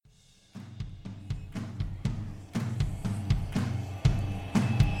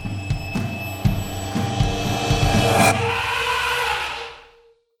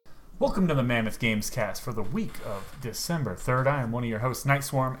welcome to the Mammoth Games Cast for the week of December 3rd. I am one of your hosts, Night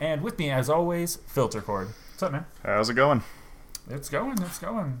Swarm, and with me, as always, Filter Cord. What's up, man? How's it going? It's going.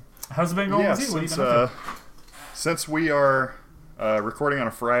 How's it been going with you? What have you been up to? Since we are recording on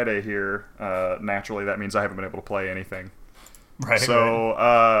a Friday here, naturally that means I haven't been able to play anything. Right. So,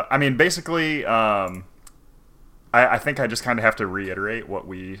 I mean, basically, I think I just kind of have to reiterate what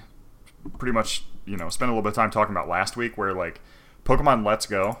we pretty much, spent a little bit of time talking about last week, where, like, Pokemon Let's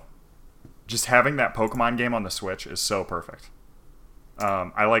Go, just having that Pokemon game on the Switch is so perfect.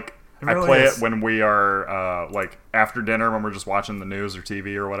 I play it when we are, after dinner, when we're just watching the news or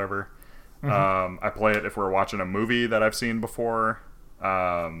TV or whatever. Mm-hmm. I play it if we're watching a movie that I've seen before.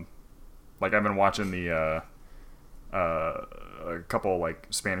 I've been watching a couple,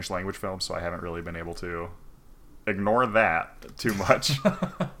 Spanish language films, so I haven't really been able to ignore that too much.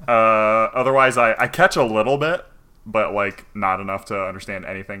 Otherwise, I catch a little bit, but, not enough to understand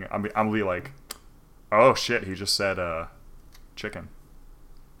anything. I'm be like, oh, shit, he just said, chicken.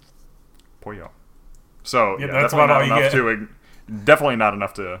 Pollo. So, yeah, that's about all you get. Definitely not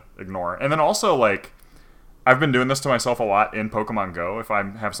enough to ignore. And then also, I've been doing this to myself a lot in Pokemon Go, if I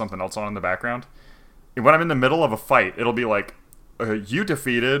have something else on in the background. When I'm in the middle of a fight, it'll be like, you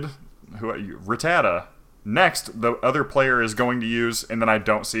defeated Rattata. Next, the other player is going to use, and then I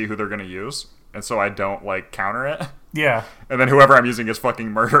don't see who they're going to use. And so I don't, counter it. Yeah. And then whoever I'm using is fucking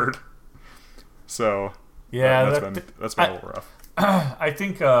murdered. So, yeah, that's been a little rough. I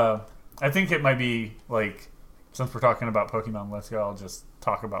think it might be, since we're talking about Pokemon Let's Go, I'll just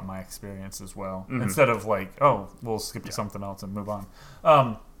talk about my experience as well. Mm-hmm. Instead of, we'll skip to something else and move on.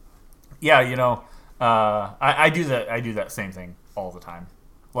 I do that same thing all the time.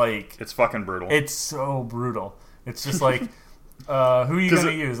 It's fucking brutal. It's so brutal. It's just who are you going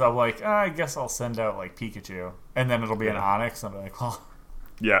to use? I'm I guess I'll send out Pikachu, and then it'll be an Onix, and I'm like, well,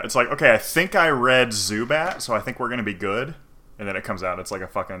 yeah, it's okay, I think I read Zubat, so I think we're going to be good, and then it comes out, it's a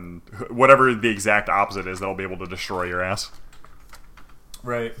fucking whatever the exact opposite is, that'll be able to destroy your ass.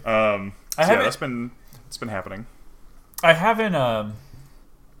 Right. It's been happening. I haven't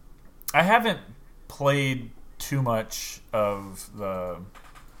played too much of the.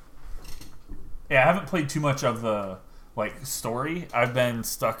 Yeah, I haven't played too much of the story. I've been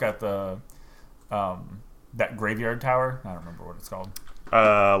stuck at the that graveyard tower. I don't remember what it's called.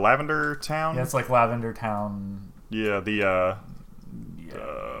 Lavender Town. Yeah, it's Lavender Town. Yeah, the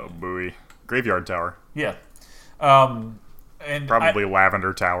buoy graveyard tower. Yeah, and probably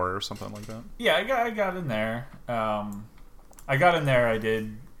Lavender Tower or something like that. Yeah, I got in there. I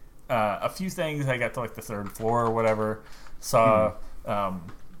did a few things. I got to the third floor or whatever. Saw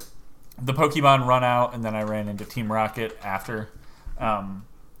the Pokemon run out, and then I ran into Team Rocket after. And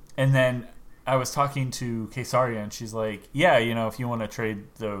then I was talking to Kesaria, and she's like, yeah, if you want to trade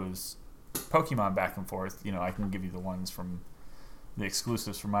those Pokemon back and forth, I can give you the ones from the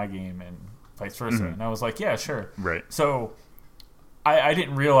exclusives for my game and vice versa. Mm-hmm. And I was like, yeah, sure. Right. So I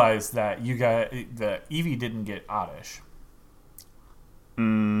didn't realize that Eevee didn't get Oddish.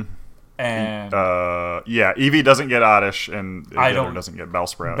 And Eevee doesn't get Oddish, and doesn't get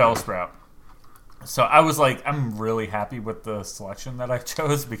Bellsprout. So I was I'm really happy with the selection that I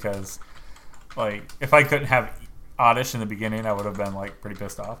chose, because if I couldn't have Oddish in the beginning, I would have been pretty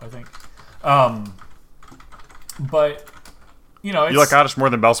pissed off, I think. But you like Oddish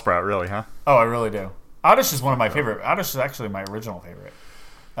more than Bellsprout, really, huh? Oh, I really do. Oddish is one of my favorite. Oddish is actually my original favorite,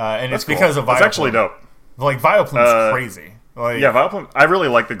 and that's it's because of Vileplume. It's actually dope. Vileplume's crazy. Vileplume. I really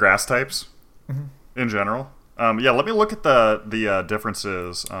like the grass types in general. Let me look at the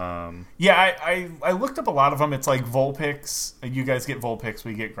differences. I looked up a lot of them. It's Vulpix. You guys get Vulpix.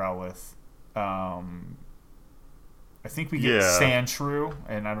 We get Growlithe. I think we get Sandshrew,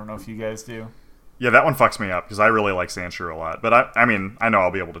 and I don't know if you guys do. Yeah, that one fucks me up, because I really like Sandshrew a lot. But I know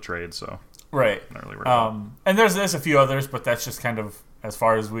I'll be able to trade, so right. Not really worried about it. And there's a few others, but that's just kind of as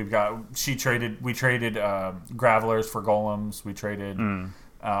far as we've got. We traded Gravelers for Golems. We traded. I'm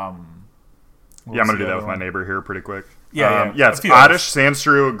gonna do that with my neighbor here pretty quick. It's Oddish,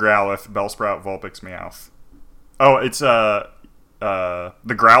 Sandshrew, Growlithe, Bellsprout, Vulpix, Meowth. Oh, it's the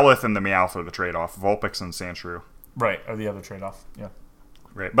Growlithe and the Meowth are the trade-off. Vulpix and Sandshrew. Right, are the other trade-off. Yeah.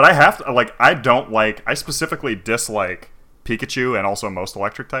 Right, but I have to I specifically dislike Pikachu and also most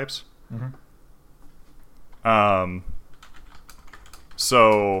electric types. Mm-hmm.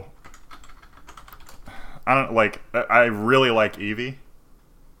 So I don't I really like Eevee,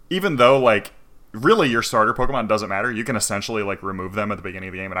 even though really your starter Pokemon doesn't matter. You can essentially remove them at the beginning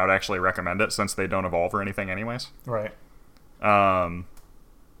of the game, and I would actually recommend it, since they don't evolve or anything anyways. Right.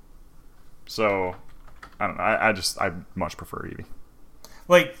 So I don't know. I much prefer Eevee.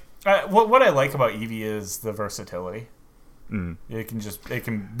 What I like about Eevee is the versatility. Mm. It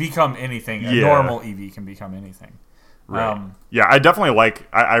can become anything. A Yeah. normal Eevee can become anything. Right. Yeah, I definitely like.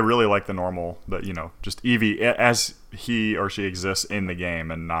 I really like the normal. That just Eevee as he or she exists in the game,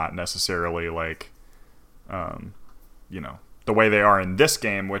 and not necessarily like, the way they are in this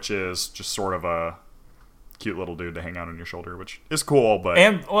game, which is just sort of a cute little dude to hang out on your shoulder, which is cool. But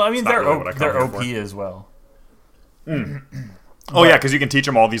they're really what I come they're here OP for. as well. Oh yeah, because you can teach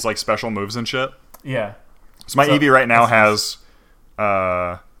them all these like special moves and shit. Yeah. So my Eevee right now that's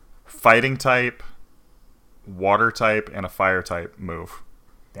has fighting type, water type, and a fire type move.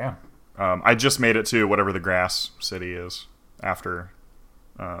 Damn. I just made it to whatever the grass city is after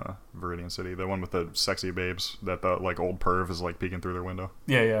Viridian City, the one with the sexy babes that the like old perv is like peeking through their window.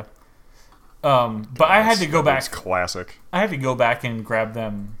 Yeah. But I had to go back. It's classic. I had to go back and grab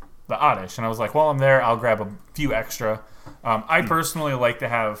them the Oddish, and I was like, while I'm there, I'll grab a few extra. I personally like to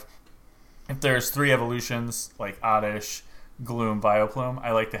have, if there's 3 evolutions like Oddish, Gloom, Vileplume,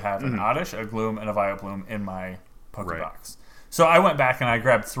 I like to have an Oddish, a Gloom, and a Vileplume in my Pokébox. Right. So I went back and I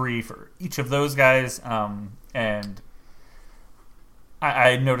grabbed 3 for each of those guys, and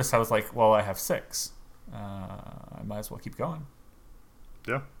I noticed I was like, well, I have 6. I might as well keep going.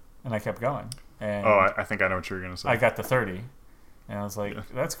 Yeah. And I kept going. And I think I know what you're gonna say. I got the 30, and I was like,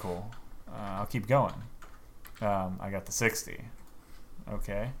 that's cool. I'll keep going. I got the 60.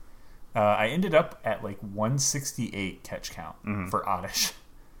 Okay. I ended up at like 168 catch count for Oddish.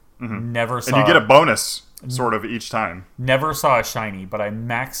 Never saw. And you get a bonus sort of each time. Never saw a shiny, but I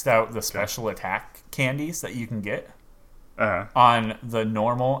maxed out the special attack candies that you can get on the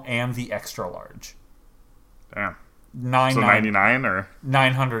normal and the extra large. Damn. 99 or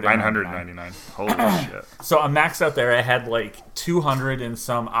 999. Holy shit. So I maxed out there. I had like 200 and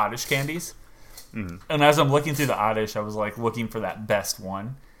some Oddish candies. And as I'm looking through the Oddish, I was like looking for that best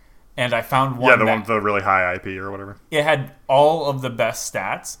one. And I found one. Yeah, the one with the really high IP or whatever. It had all of the best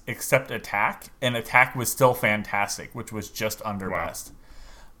stats except attack, and attack was still fantastic, which was just under best.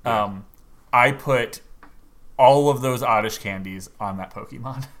 Yeah. I put all of those Oddish candies on that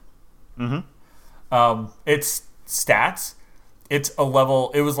Pokemon. Its stats, it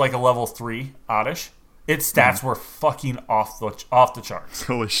was like a level 3 Oddish. Its stats were fucking off the charts.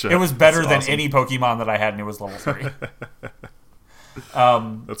 Holy shit. It was better That's than awesome. any Pokemon that I had, and it was level 3.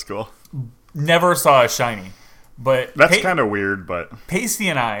 That's cool. Never saw a shiny, but That's kind of weird, but Pasty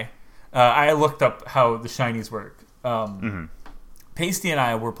and I looked up how the shinies work. Pasty and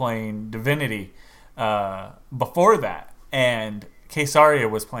I were playing Divinity before that, and Kesaria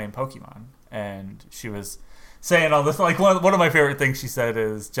was playing Pokemon, and she was saying all this. Like one of my favorite things she said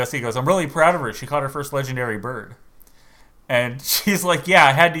is, Jessie goes, "I'm really proud of her. She caught her first legendary bird," and she's like, "Yeah,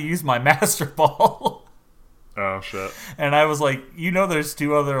 I had to use my Master Ball." oh shit. And I was like, there's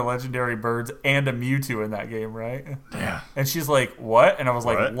 2 other legendary birds and a Mewtwo in that game, right? Yeah. And she's like, what? And I was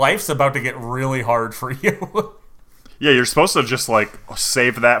like, What? life's about to get really hard for you. Yeah, you're supposed to just like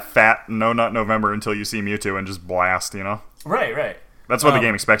save that fat No Nut November until you see Mewtwo and just blast, Right. That's what the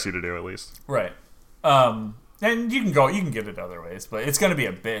game expects you to do, at least. Right. And you can get it other ways, but it's going to be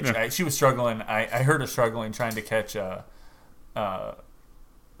a bitch. Yeah. She was struggling. I heard her struggling trying to catch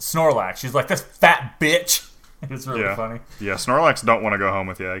Snorlax. She's like, this fat bitch. It was really funny. Yeah, Snorlax don't want to go home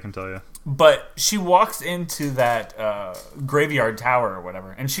with you, I can tell you. But she walks into that graveyard tower or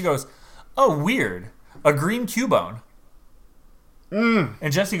whatever, and she goes, oh, weird. A green Cubone.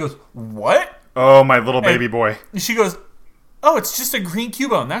 And Jessie goes, what? Oh, my little baby boy. And she goes, oh, it's just a green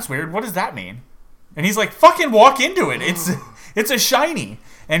Cubone. That's weird. What does that mean? And he's like, fucking walk into it. It's a shiny.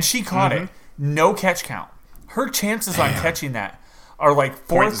 And she caught it. No catch count. Her chances on catching that are like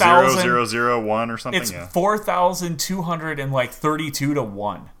 4,000. 0.0001 or something. It's 4,232 to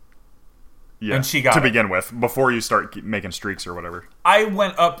 1. Yeah, and she got to it. begin with, before you start making streaks or whatever. I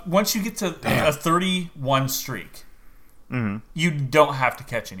went up, once you get to a 31 streak, you don't have to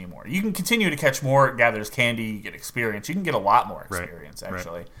catch anymore. You can continue to catch more. It gathers candy, you get experience. You can get a lot more experience,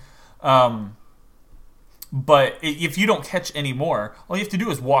 actually. Right. But if you don't catch any more, all you have to do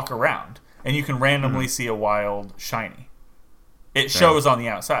is walk around, and you can randomly see a wild shiny. It shows on the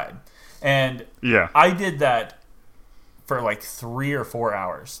outside. And I did that for like 3 or 4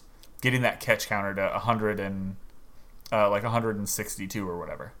 hours, getting that catch counter to 100 and like 162 or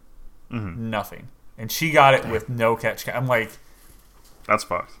whatever. Nothing. And she got it with no catch count. I'm like, that's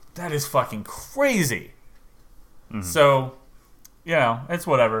fucked. That is fucking crazy. So, it's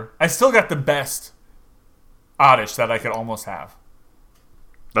whatever. I still got the best Oddish that I could almost have.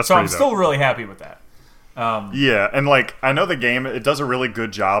 That's so I'm dope. still really happy with that. Yeah, and like I know the game, it does a really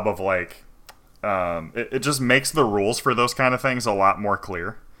good job of like, it just makes the rules for those kind of things a lot more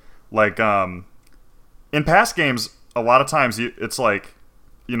clear. Like in past games, a lot of times it's like,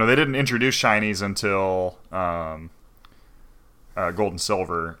 they didn't introduce shinies until Gold and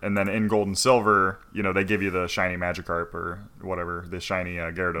Silver, and then in Gold and Silver, they give you the shiny Magikarp or whatever, the shiny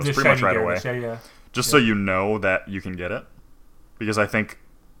Gyarados pretty much right away. Yeah. Just so you know that you can get it. Because I think,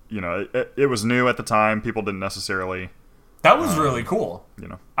 it was new at the time. People didn't necessarily... That was really cool.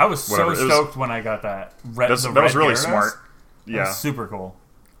 I was so stoked when I got that. That was really Gyarados. Smart. Yeah. That was super cool.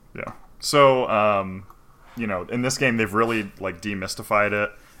 Yeah. So, in this game, they've really, like, demystified it.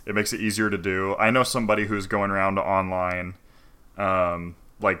 It makes it easier to do. I know somebody who's going around online,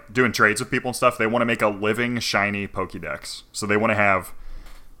 like, doing trades with people and stuff. They want to make a living, shiny Pokédex. So they want to have,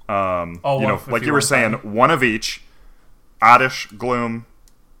 like you were saying, one of each. Oddish, Gloom,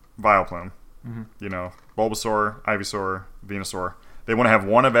 Vileplume. Bulbasaur, Ivysaur, Venusaur. They want to have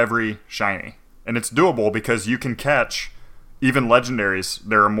one of every shiny. And it's doable because you can catch, even legendaries,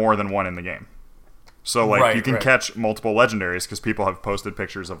 there are more than one in the game. So, like, you can catch multiple legendaries because people have posted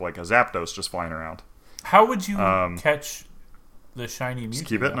pictures of, like, a Zapdos just flying around. How would you catch the shiny Mewtwo? Just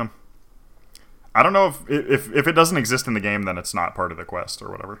keep hitting them. I don't know if it doesn't exist in the game, then it's not part of the quest or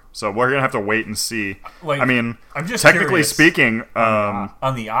whatever. So we're gonna have to wait and see. Like, I mean, I'm just technically speaking,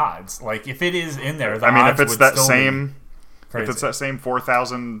 on the odds, like if it is in there, if it's that same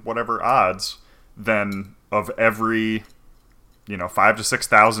 4,000 whatever odds, then of every 5,000 to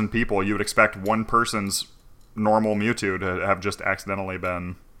 6,000 people, you would expect one person's normal Mewtwo to have just accidentally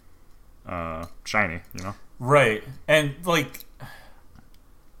been shiny. Right, and like.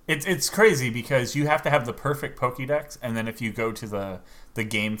 It's crazy because you have to have the perfect Pokédex, and then if you go to the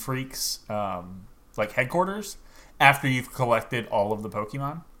Game Freaks like headquarters, after you've collected all of the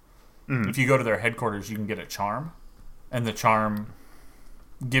Pokemon, if you go to their headquarters, you can get a charm, and the charm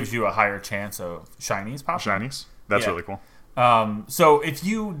gives you a higher chance of shinies popping. Shinies? That's really cool. So if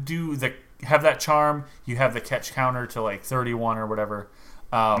you have that charm, you have the catch counter to like 31 or whatever,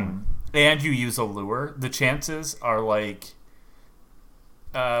 and you use a lure, the chances are like...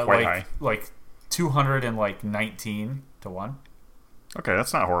 quite high. Like 219 to 1. Okay,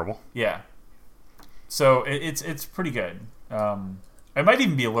 that's not horrible. Yeah. So it's pretty good. It might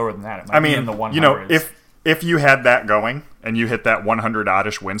even be lower than that. It might be in the 100s. If you had that going and you hit that 100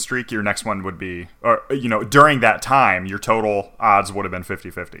 oddish win streak, your next one would be, or during that time, your total odds would have been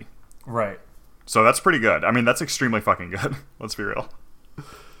 50-50. Right. So that's pretty good. I mean, that's extremely fucking good. Let's be real.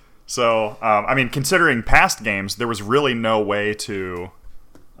 So, considering past games, there was really no way to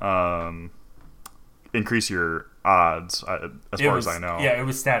increase your odds, as far as I know. Yeah, it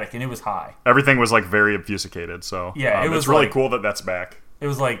was static and it was high. Everything was like very obfuscated. So yeah, it's really cool that that's back. It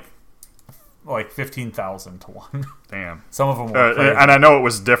was like 15,000 to 1. Damn. Some of them were crazy. And I know it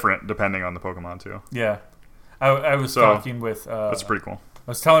was different depending on the Pokemon too. Yeah, I was talking with. That's pretty cool. I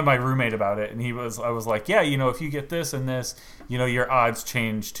was telling my roommate about it, and I was like, yeah, if you get this and this, your odds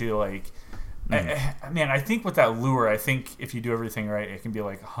change to like. Man, I think with that lure, if you do everything right, it can be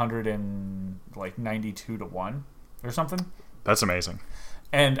like 192 to 1 or something. That's amazing.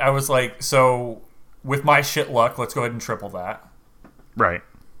 And I was like, so with my shit luck, let's go ahead and triple that. Right.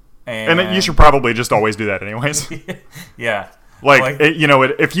 And you should probably just always do that anyways. Yeah.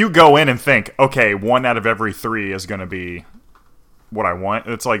 If you go in and think, okay, 1 out of every 3 is going to be what I want,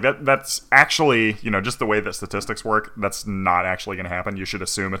 it's like that's actually, just the way that statistics work, that's not actually going to happen. You should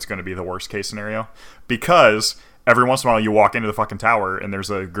assume it's going to be the worst case scenario, because every once in a while you walk into the fucking tower and there's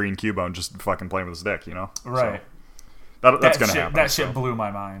a green Cubone just fucking playing with his dick, Right. So that's going to happen. That shit blew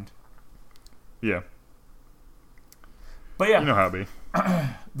my mind. Yeah. But yeah. You know how it be.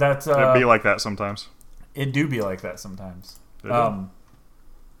 That's it'd be like that sometimes. It do be like that sometimes.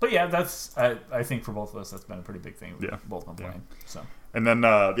 But yeah, that's I think for both of us that's been a pretty big thing. We've both been playing. So. And then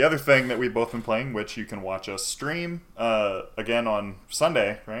the other thing that we've both been playing, which you can watch us stream again on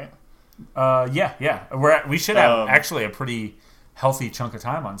Sunday, right? Yeah. We should have actually a pretty healthy chunk of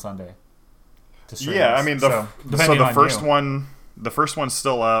time on Sunday to stream. Yeah, I mean the first one's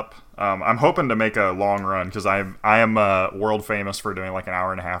still up. I'm hoping to make a long run because I am world famous for doing like an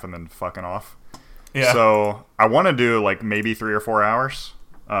hour and a half and then fucking off. Yeah. So I want to do like maybe 3 or 4 hours.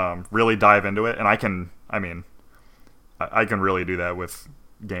 Really dive into it, and I can really do that with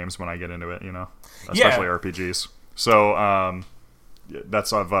games when I get into it, especially RPGs. So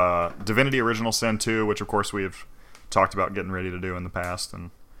that's of Divinity Original Sin 2, which of course we've talked about getting ready to do in the past,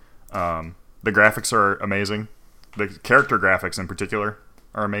 and the graphics are amazing. The character graphics in particular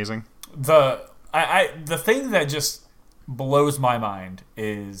are amazing. The thing that just blows my mind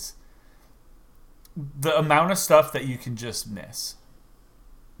is the amount of stuff that you can just miss.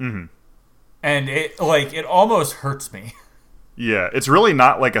 Mm-hmm. And it almost hurts me Yeah, it's really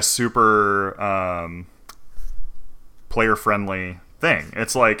not like a super player friendly thing.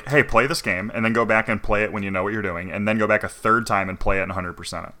 It's like, hey, play this game and then go back and play it when you know what you're doing, and then go back a third time and play it and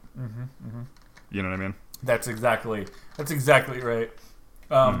 100% it. You know what I mean? That's exactly right.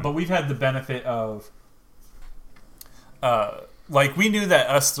 But we've had the benefit of, like, we knew that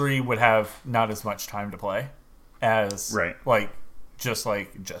us three would have not as much time to play as just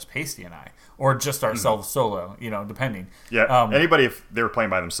Pasty and I, or just ourselves solo. You know, depending. Yeah. Anybody, if they were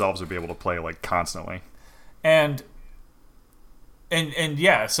playing by themselves, would be able to play like constantly. And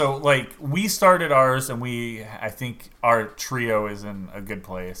yeah, so like we started ours, and I think our trio is in a good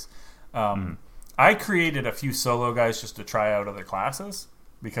place. I created a few solo guys just to try out other classes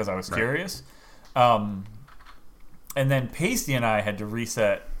because I was curious. And then Pasty and I had to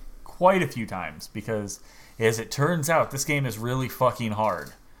reset quite a few times because, as it turns out, this game is really fucking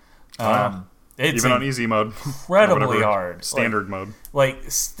hard. It's even on easy mode, incredibly hard. Standard mode. Like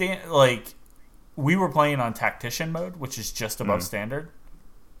we were playing on tactician mode, which is just above standard.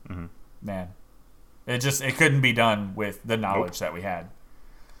 Man, it couldn't be done with the knowledge that we had.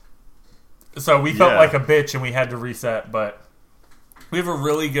 So we felt like a bitch, and we had to reset. But we have a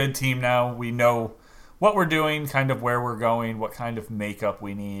really good team now. We know what we're doing, kind of where we're going, what kind of makeup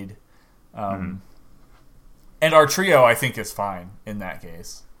we need. And our trio, I think, is fine in that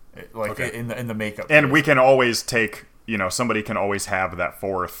case. In the makeup. And case. we can always take, somebody can always have that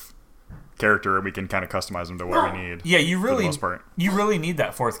fourth character, and we can kind of customize them to what we need. Yeah, you really, for the most part. You really need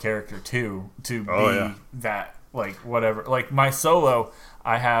that fourth character too to be that, like, whatever. Like my solo,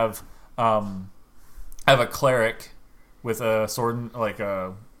 I have a cleric with a sword, and, like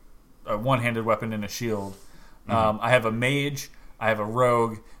a one-handed weapon and a shield. I have a mage, I have a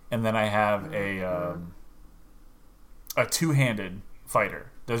rogue, and then I have a two-handed fighter.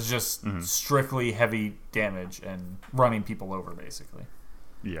 Does just strictly heavy damage and running people over, basically.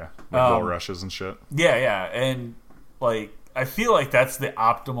 Yeah, like wall rushes and shit. Yeah, and like I feel like that's the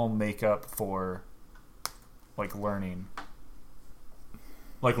optimal makeup for like learning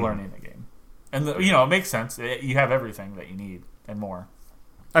the game. And it makes sense. You have everything that you need and more.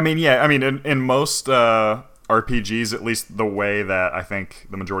 In most RPGs, at least the way that I think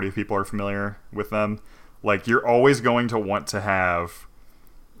the majority of people are familiar with them, like you're always going to want to have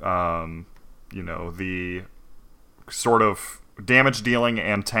the sort of damage dealing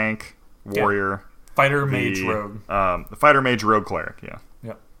and tank warrior, fighter, mage, rogue. The fighter, mage, rogue, cleric. Yeah.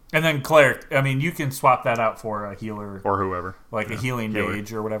 Yep. And then cleric. I mean, you can swap that out for a healer or whoever, like a healing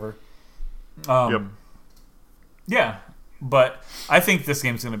mage or whatever. Yep. Yeah, but I think this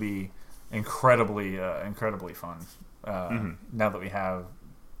game's going to be incredibly fun. Now that we have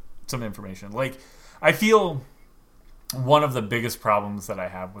some information, like I feel one of the biggest problems that I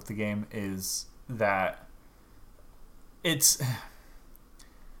have with the game is that it's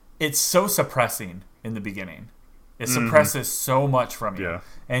so suppressing in the beginning. It suppresses so much from you,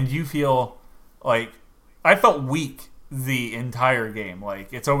 and you feel like I felt weak the entire game.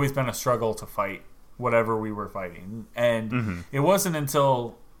 Like it's always been a struggle to fight whatever we were fighting, and it wasn't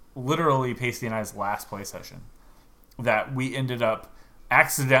until literally Pasty and I's last play session that we ended up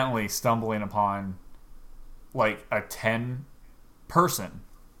accidentally stumbling upon like a 10-person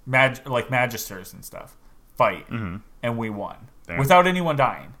magisters and stuff fight, and we won. Damn. Without anyone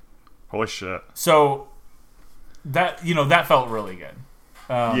dying. Holy shit! So that that felt really good.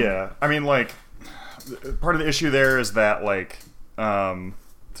 Yeah, I mean, like part of the issue there is that like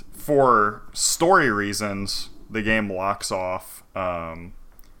for story reasons, the game locks off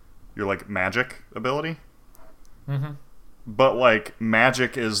your like magic ability. But like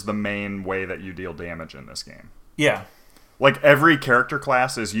magic is the main way that you deal damage in this game. Yeah. Like every character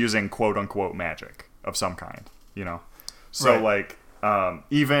class is using quote unquote magic of some kind, So like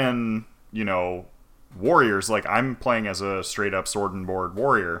even, warriors, like I'm playing as a straight up sword and board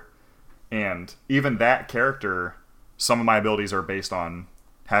warrior, and even that character, some of my abilities are based on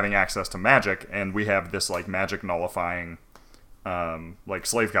having access to magic, and we have this like magic nullifying like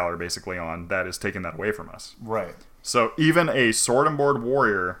slave collar basically on that is taking that away from us. Right. So even a sword and board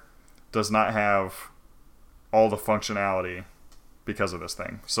warrior does not have all the functionality because of this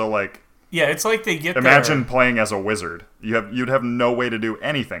thing. So like, yeah, it's like they get imagine playing as a wizard. You'd have no way to do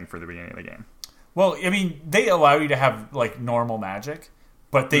anything for the beginning of the game. Well, I mean, they allow you to have like normal magic,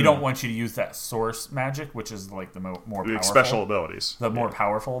 but they don't want you to use that source magic, which is like the more powerful special abilities, the more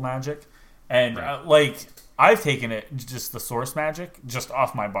powerful magic. And like I've taken it just the source magic just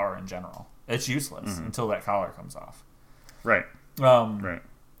off my bar in general. It's useless until that collar comes off. Right. Right.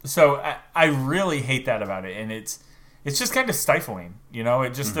 So I really hate that about it, and it's just kind of stifling.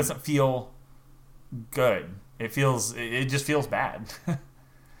 It just doesn't feel good. It just feels bad.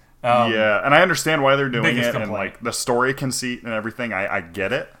 Yeah, and I understand why they're doing it, complaint. and like the story conceit and everything. I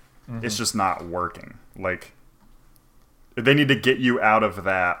get it. Mm-hmm. It's just not working. Like, they need to get you out of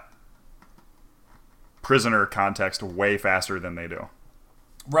that prisoner context way faster than they do.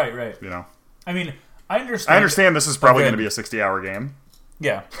 Right. You know? I mean, I understand. I understand this is probably going to be a 60-hour game.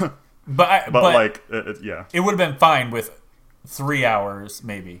 Yeah. But like, yeah. It would have been fine with 3 hours,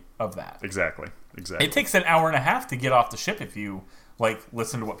 maybe, of that. Exactly. It takes an hour and a half to get off the ship if you, like,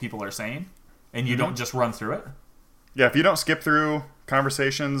 listen to what people are saying, and you don't just run through it. Yeah, if you don't skip through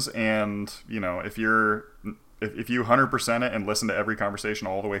conversations, and, you know, if you 100% it and listen to every conversation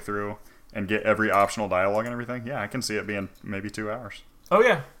all the way through and get every optional dialogue and everything, yeah, I can see it being maybe 2 hours. Oh,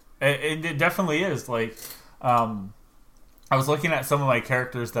 yeah. It definitely is. Like, I was looking at some of my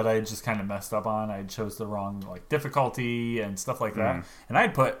characters that I just kind of messed up on. I chose the wrong, like, difficulty and stuff like that. And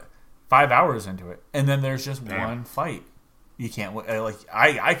I'd put 5 hours into it. And then there's just one fight. You can't win. Like,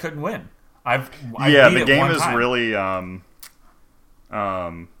 I couldn't win. The game is really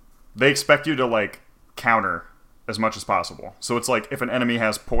they expect you to, like, counter as much as possible. So it's like, if an enemy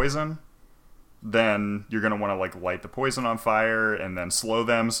has poison, then you're going to want to, like, light the poison on fire and then slow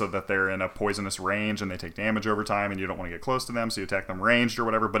them so that they're in a poisonous range and they take damage over time, and you don't want to get close to them, so you attack them ranged or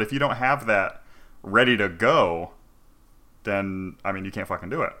whatever. But if you don't have that ready to go, then, I mean, you can't fucking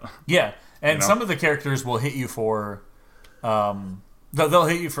do it. Yeah, and some of the characters will hit you for they'll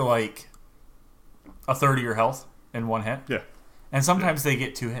hit you for, like, a third of your health in one hit. Yeah. And sometimes they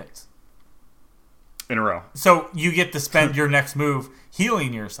get 2 hits in a row. So you get to spend your next move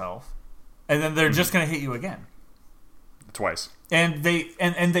healing yourself, and then they're just going to hit you again. Twice. And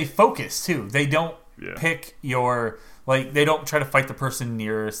they focus too. They don't pick your, like, they don't try to fight the person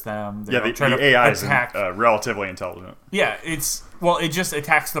nearest them. They don't try to AI attack. is relatively intelligent. Yeah, it just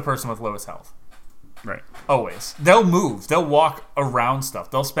attacks the person with lowest health. Right. Always. They'll move. They'll walk around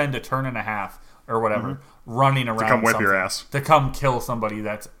stuff. They'll spend a turn and a half or whatever running around to come whip your ass. To come kill somebody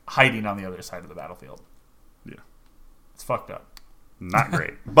that's hiding on the other side of the battlefield. Yeah. It's fucked up. Not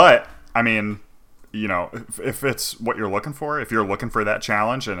great. But, I mean, you know, if it's what you're looking for, if you're looking for that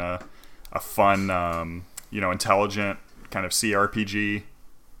challenge and a fun, intelligent kind of CRPG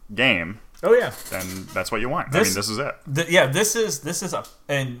game, oh yeah, then that's what you want. This is it. This is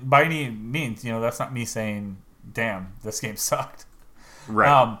and by any means, that's not me saying, damn, this game sucked.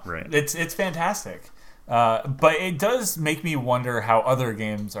 Right. Right. It's fantastic. But it does make me wonder how other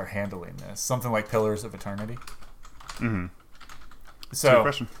games are handling this. Something like Pillars of Eternity. Mm-hmm. So, good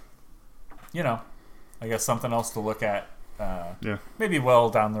question. I guess something else to look at. Yeah. Maybe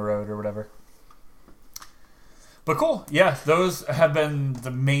down the road or whatever. But cool. Yeah, those have been the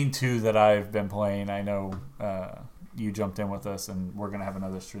main 2 that I've been playing. I know you jumped in with us, and we're going to have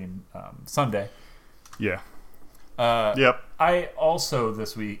another stream Sunday. Yeah. Yep. I also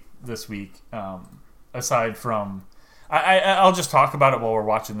this week, aside from, I'll just talk about it while we're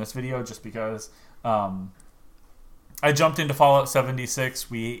watching this video, just because I jumped into Fallout 76.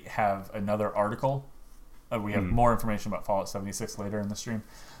 We have another article. We have more information about Fallout 76 later in the stream,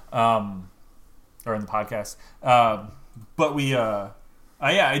 or in the podcast. But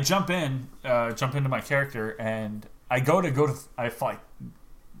I jump into my character, and I go to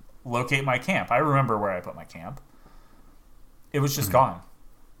locate my camp. I remember where I put my camp. It was just gone.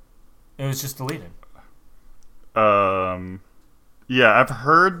 It was just deleted. Yeah, I've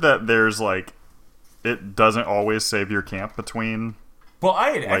heard that there's it doesn't always save your camp between. Well,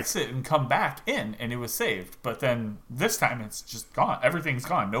 I had exit and come back in, and it was saved. But then this time it's just gone. Everything's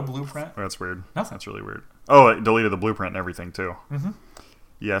gone. No blueprint. That's weird. Nothing. That's really weird. Oh, it deleted the blueprint and everything too. Mm-hmm.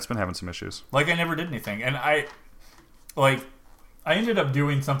 Yeah, it's been having some issues. I never did anything, and I ended up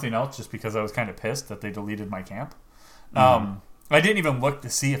doing something else just because I was kind of pissed that they deleted my camp. I didn't even look to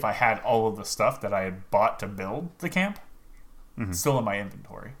see if I had all of the stuff that I had bought to build the camp still in my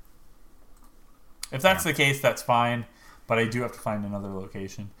inventory. If that's the case, that's fine, but I do have to find another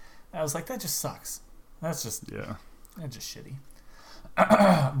location. And I was like, that just sucks. That's just shitty.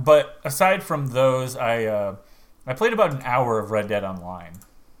 But aside from those, I played about an hour of Red Dead Online.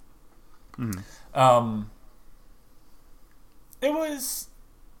 Mm-hmm. It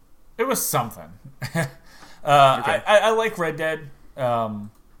was something. Okay. I like Red Dead,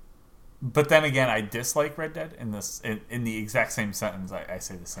 but then again, I dislike Red Dead. In the exact same sentence, I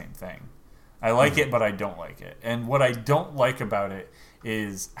say the same thing. I like it, but I don't like it. And what I don't like about it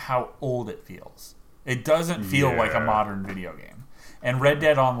is how old it feels. It doesn't feel like a modern video game. And Red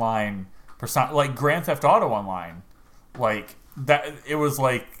Dead Online, like Grand Theft Auto Online, like that, it was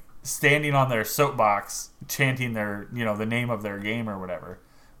like standing on their soapbox, chanting their, the name of their game or whatever.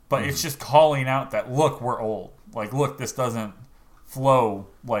 but it's just calling out that, look, we're old. Like, look, this doesn't flow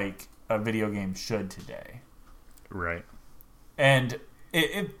like a video game should today. Right. And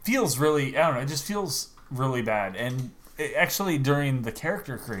it feels really, I don't know, it just feels really bad. And actually, during the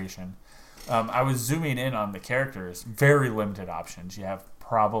character creation, I was zooming in on the characters. Very limited options. You have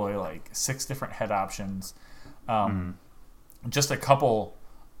probably like 6 different head options. Just a couple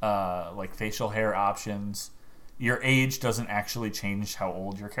like facial hair options. Your age doesn't actually change how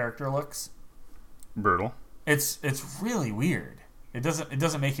old your character looks. Brutal. It's really weird. It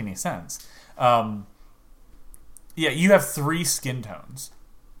doesn't make any sense. Yeah, you have 3 skin tones.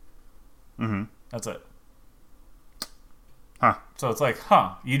 That's it. Huh. So it's like,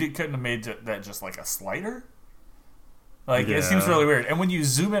 couldn't have made that just like a slider? Like, Yeah. It seems really weird. And when you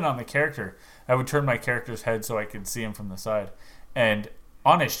zoom in on the character, I would turn my character's head so I could see him from the side. And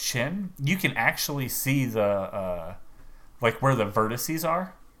on his chin, you can actually see the, like, where the vertices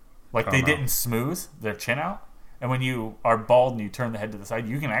are. Like, they didn't smooth their chin out. And when you are bald and you turn the head to the side,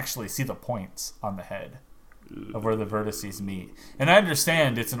 you can actually see the points on the head of where the vertices meet. And I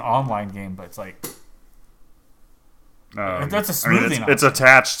understand it's an online game, but it's like... that's a smoothing option. It's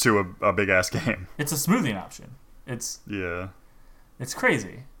attached to a big-ass game. It's a smoothing option. It's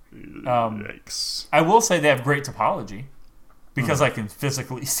crazy. Yikes. I will say they have great topology because I can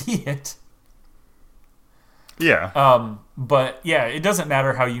physically see it. Yeah. But yeah, it doesn't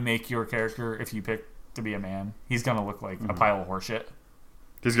matter how you make your character. If you pick to be a man, he's gonna look like a pile of horseshit.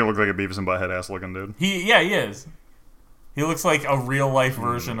 He's gonna look like a Beavis and Butthead ass looking dude. He is. He looks like a real life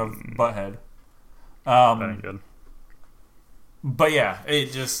version of Butthead. That ain't good. But yeah,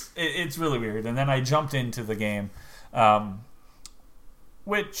 it's really weird. And then I jumped into the game,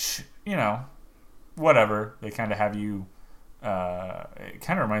 which, whatever. They kind of have you. It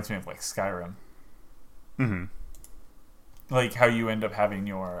kind of reminds me of like Skyrim. Like how you end up having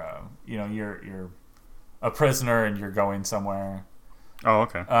your, you're a prisoner and you're going somewhere. Oh,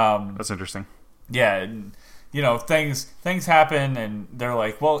 okay. That's interesting. Yeah, and, things happen, and they're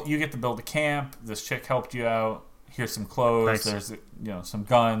like, well, you get to build a camp. This chick helped you out. Here's some clothes. Nice. There's, some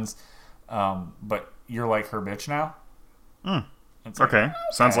guns. But you're like her bitch now. It's like, Okay.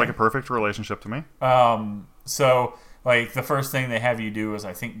 Sounds like a perfect relationship to me. So, like, the first thing they have you do is,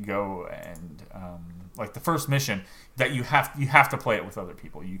 I think, go and, like, the first mission that you have to play it with other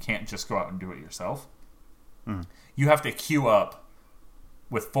people. You can't just go out and do it yourself. You have to queue up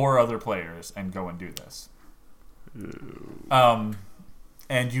with 4 other players and go and do this. And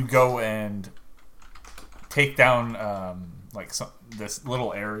you go and take down this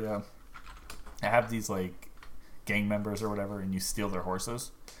little area. I have these like gang members or whatever, and you steal their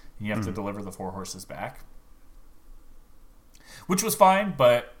horses, and you have to deliver the 4 horses back, which was fine.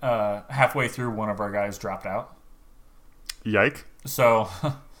 But halfway through, one of our guys dropped out. Yike. So,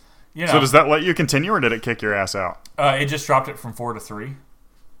 So does that let you continue, or did it kick your ass out? It just dropped it from 4 to 3.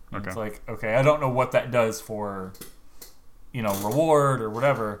 Okay. It's like, okay, I don't know what that does for, reward or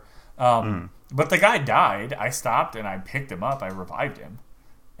whatever. But the guy died. I stopped and I picked him up. I revived him.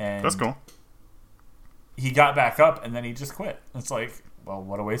 And That's cool. he got back up and then he just quit. It's like, well,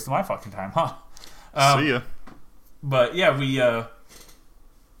 what a waste of my fucking time, huh? See ya. But yeah,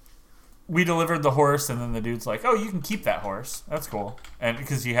 we delivered the horse, and then the dude's like, oh, you can keep that horse. That's cool. And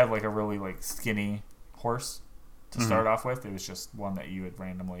because you had like a really like skinny horse to start off with. It was just one that you had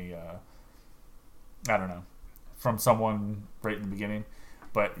randomly, I don't know, from someone right in the beginning.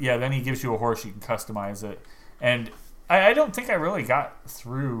 But yeah, then he gives you a horse, you can customize it. And I don't think I really got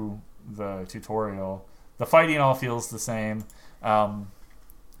through the tutorial. The fighting all feels the same.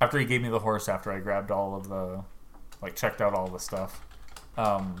 After he gave me the horse, after I grabbed all of the, like, checked out all the stuff,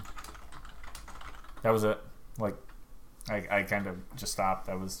 that was it. Like, I kind of just stopped.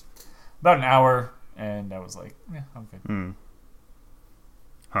 That was about an hour, and I was like, yeah, I'm good.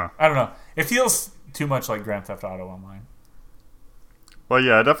 Huh. I don't know. It feels too much like Grand Theft Auto Online. Well,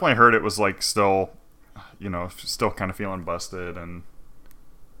 yeah, I definitely heard it was like still kind of feeling busted, and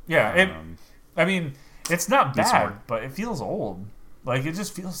yeah, I mean, it's not It's bad, hard. but it feels old. Like, it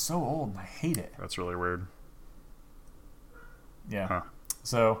just feels so old, and I hate it. That's really weird. Yeah. Huh.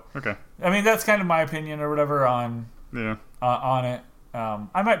 So, Okay. I mean, that's kind of my opinion or whatever on Yeah. it.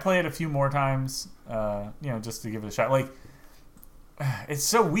 I might play it a few more times, just to give it a shot. Like, it's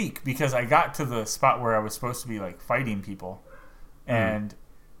so weak because I got to the spot where I was supposed to be like fighting people, and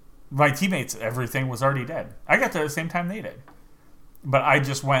my teammates, everything was already dead. I got there at the same time they did, but I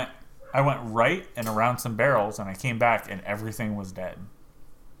went right and around some barrels, and I came back and everything was dead.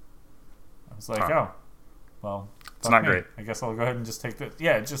 I was like, Huh. oh, well, It's not great. I guess I'll go ahead and just take this.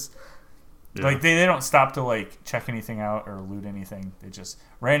 Yeah, Yeah. Like they don't stop to like check anything out or loot anything. They just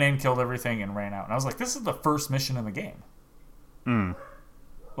ran in, killed everything, and ran out. And I was like, this is the first mission in the game.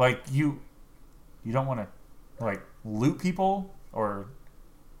 Like you don't want to like loot people or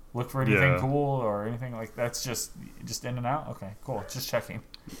look for anything cool or anything like that's just in and out. Okay, cool. Just checking.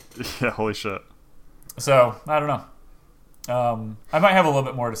 Yeah, holy shit. So I don't know. I might have a little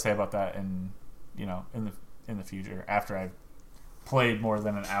bit more to say about that in the future after I've played more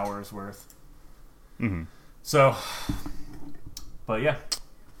than an hour's worth. So, but yeah,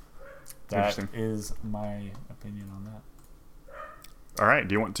 that is my opinion on that. All right.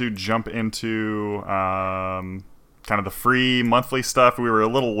 Do you want to jump into kind of the free monthly stuff? We were a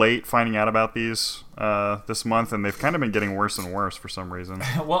little late finding out about these this month, and they've kind of been getting worse and worse for some reason.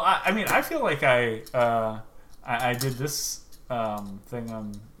 Well, I mean, I feel like I did this thing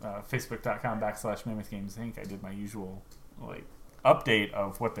on Facebook.com/Mammoth Games Inc. I did my usual like update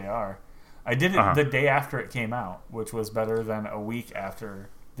of what they are. I did it the day after it came out, which was better than a week after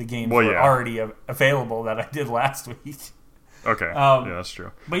the games were already available that I did last week. Okay, yeah, that's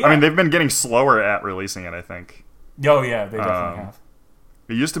true. But yeah. I mean, they've been getting slower at releasing it, I think. Oh, yeah, they definitely have.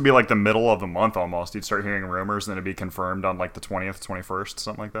 It used to be like the middle of the month almost. You'd start hearing rumors, and then it'd be confirmed on like the 20th, 21st,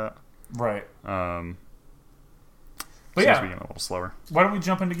 something like that. Right. But yeah, seems to be getting a little slower. Why don't we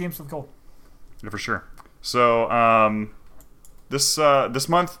jump into Games with Gold? Yeah, for sure. So, this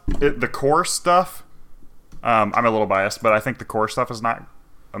month, the core stuff, I'm a little biased, but I think the core stuff is not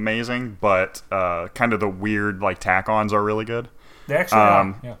amazing, but kind of the weird like tack-ons are really good. They actually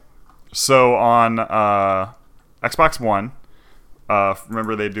are, yeah. So on Xbox One,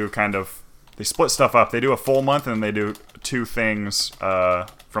 remember they split stuff up. They do a full month and then they do two things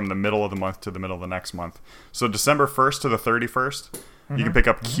from the middle of the month to the middle of the next month. So December 1st to the 31st, you can pick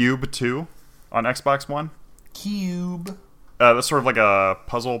up Cube 2 on Xbox One. Cube. That's sort of like a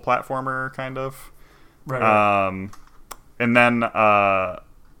puzzle platformer, kind of. Right. And then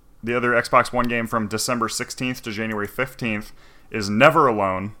the other Xbox One game from December 16th to January 15th is Never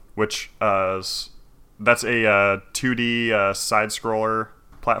Alone, which that's a 2D side-scroller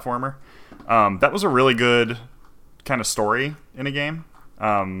platformer. That was a really good kind of story in a game.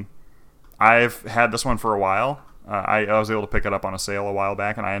 I've had this one for a while. I was able to pick it up on a sale a while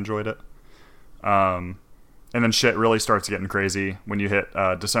back, and I enjoyed it. And then shit really starts getting crazy when you hit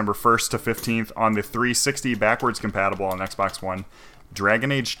December 1st to 15th on the 360 backwards compatible on Xbox One,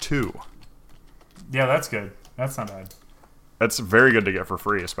 Dragon Age 2. Yeah, that's good. That's not bad. That's very good to get for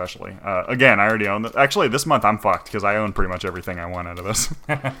free, especially. Again, I already own it. Actually, this month I'm fucked because I own pretty much everything I want out of this.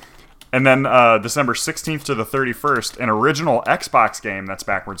 And then December 16th to the 31st, an original Xbox game that's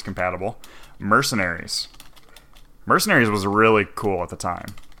backwards compatible, Mercenaries. Mercenaries was really cool at the time.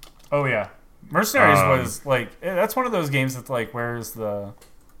 Oh, yeah. Mercenaries was like, that's one of those games that's like, where's the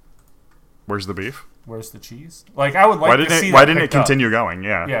beef? Where's the cheese? Like, I would like to see that. Why didn't it continue going?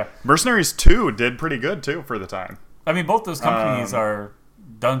 Yeah. Yeah. Mercenaries 2 did pretty good, too, for the time. I mean, both those companies are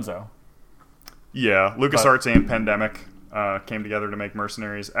dunzo. Yeah. LucasArts and Pandemic came together to make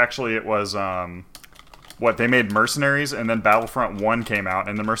Mercenaries. Actually, it was, they made Mercenaries, and then Battlefront 1 came out,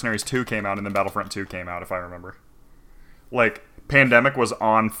 and then Mercenaries 2 came out, and then Battlefront 2 came out, if I remember. Like, Pandemic was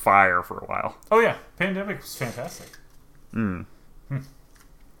on fire for a while. Oh, yeah. Pandemic was fantastic.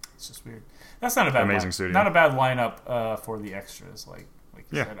 It's just weird. That's not a bad amazing studio. Not a bad lineup for the extras, like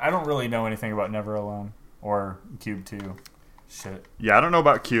you said. I don't really know anything about Never Alone or Cube 2. Shit. Yeah, I don't know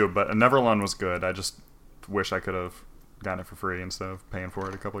about Cube, but Never Alone was good. I just wish I could have gotten it for free instead of paying for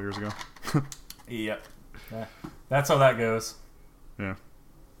it a couple years ago. Yep. Yeah. That's how that goes. Yeah.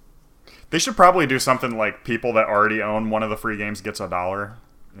 They should probably do something like people that already own one of the free games gets $1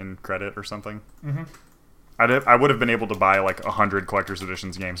 in credit or something. Mm-hmm. I would have been able to buy like 100 collector's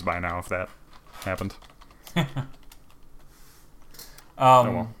editions games by now if that happened.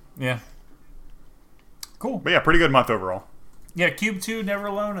 Well. Yeah. Cool. But yeah, pretty good month overall. Yeah, Cube 2, Never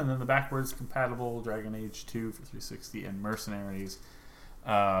Alone, and then the backwards compatible Dragon Age 2 for 360 and Mercenaries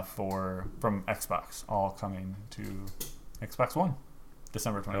from Xbox, all coming to Xbox One,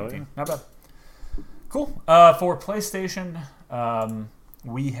 December 2018. Yeah. Not bad. Cool. For PlayStation,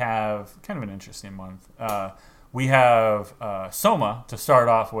 we have kind of an interesting month. We have Soma to start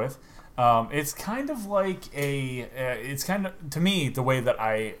off with. It's kind of like to me, the way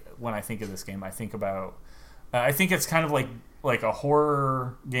that when I think of this game, I think about, I think it's kind of like a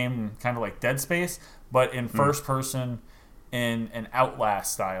horror game, kind of like Dead Space, but in first person in an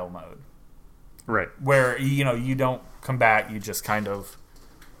Outlast style mode. Right. Where, you don't combat, you just kind of,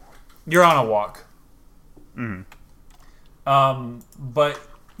 you're on a walk. Mm-hmm. But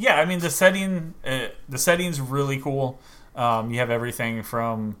yeah, I mean the setting's really cool. You have everything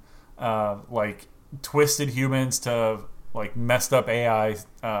from like twisted humans to like messed up AI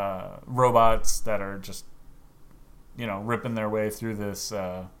robots that are just ripping their way through this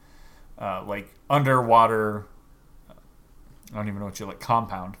like underwater. I don't even know what you like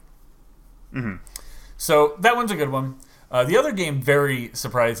compound. Mm-hmm. So that one's a good one. The other game, very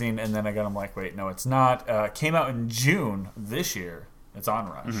surprising, and then I'm like, wait, no, it's not. Came out in June this year. It's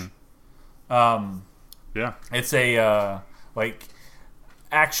Onrush. Mm-hmm. Yeah. It's a like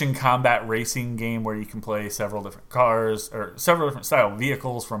action combat racing game where you can play several different cars or several different style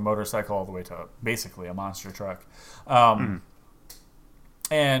vehicles, from motorcycle all the way to basically a monster truck. And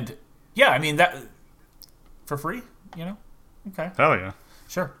yeah, I mean that for free, Okay. Hell yeah.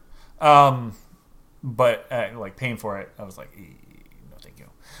 Sure. But like paying for it, I was like, no, thank you.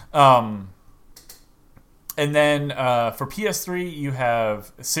 And then for PS3, you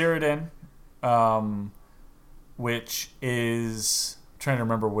have Cyrodiil, which is I'm trying to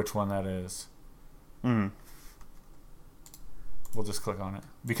remember which one that is. Mm-hmm. We'll just click on it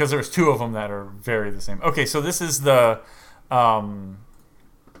because there's two of them that are very the same. Okay, so this is the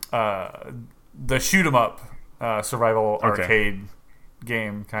shoot 'em up survival arcade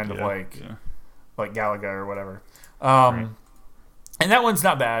game, kind of like Galaga or whatever. Right. And that one's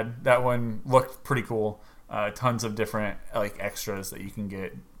not bad. That one looked pretty cool. Tons of different like extras that you can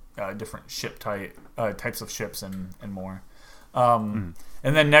get, different types of ships and more. And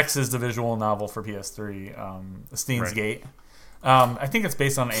then next is the visual novel for PS3, Steins Gate. I think it's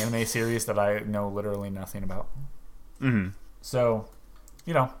based on an anime series that I know literally nothing about. Mm-hmm. So,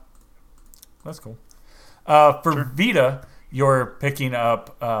 that's cool. For Vita, you're picking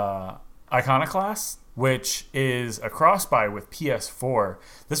up Iconoclast, which is a cross-buy with PS4.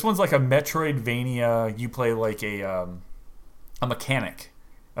 This one's like a Metroidvania. You play like a mechanic,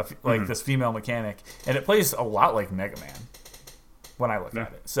 like this female mechanic, and it plays a lot like Mega Man when I look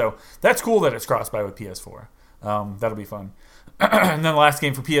at it. So that's cool that it's cross-buy with PS4. That'll be fun. And then the last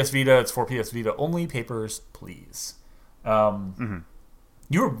game for PS Vita, it's for PS Vita only, Papers, Please.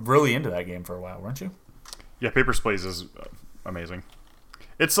 You were really into that game for a while, weren't you? Yeah, Papers, Please is amazing.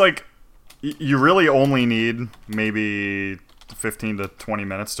 It's like you really only need maybe 15 to 20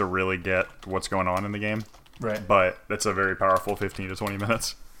 minutes to really get what's going on in the game. Right. But it's a very powerful 15 to 20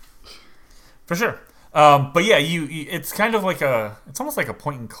 minutes. For sure. But yeah, it's kind of like it's almost like a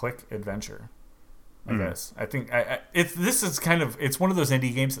point and click adventure, I guess. I think it's one of those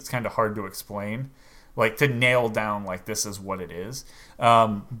indie games that's kind of hard to explain, like to nail down like this is what it is.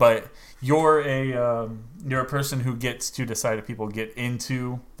 But you're a person who gets to decide if people get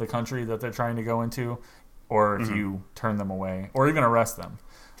into the country that they're trying to go into, or if you turn them away, or even arrest them.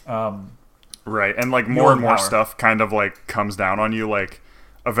 Right, and like more and more stuff kind of like comes down on you. Like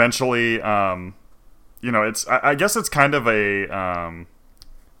eventually, it's I guess it's kind of a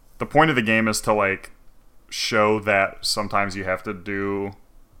the point of the game is to like show that sometimes you have to do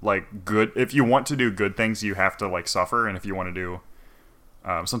like good. If you want to do good things, you have to like suffer, and if you want to do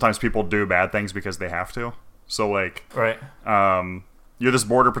sometimes people do bad things because they have to. So like you're this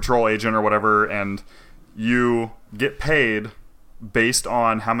border patrol agent or whatever, and you get paid based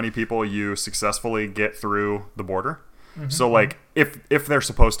on how many people you successfully get through the border. So like if they're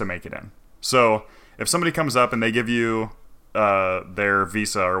supposed to make it in. So if somebody comes up and they give you their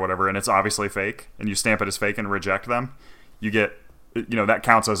visa or whatever, and it's obviously fake, and you stamp it as fake and reject them, you get, that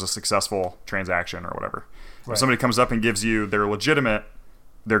counts as a successful transaction or whatever. Right. If somebody comes up and gives you their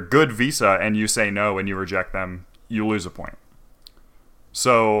good visa, and you say no and you reject them, you lose a point.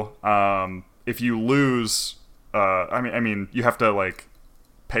 So if you lose, I mean, you have to like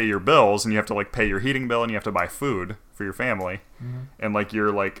pay your bills, and you have to like pay your heating bill, and you have to buy food for your family, and like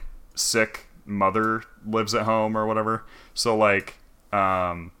your like sick mother lives at home or whatever. So like,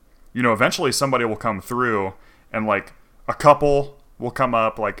 eventually somebody will come through, and like a couple will come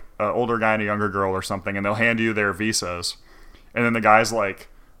up, like an older guy and a younger girl or something, and they'll hand you their visas, and then the guy's like,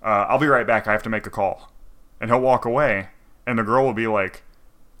 I'll be right back, I have to make a call, and he'll walk away, and the girl will be like,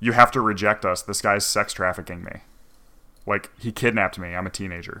 you have to reject us, this guy's sex trafficking me, like he kidnapped me, I'm a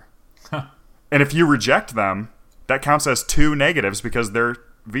teenager. And if you reject them, that counts as 2 negatives because their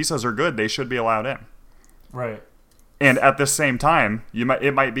visas are good, they should be allowed in. Right. And at the same time,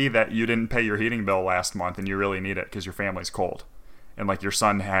 it might be that you didn't pay your heating bill last month and you really need it because your family's cold, and like your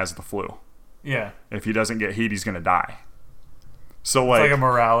son has the flu. Yeah. And if he doesn't get heat, he's gonna die. So like, it's like a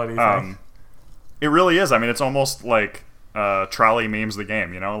morality thing. It really is. I mean, it's almost like trolley memes the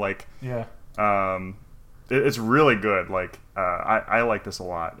game. Like yeah. It's really good. Like I like this a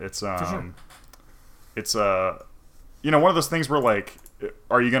lot. It's sure. It's one of those things where like,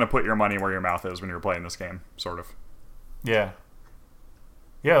 are you gonna put your money where your mouth is when you're playing this game? Sort of. Yeah.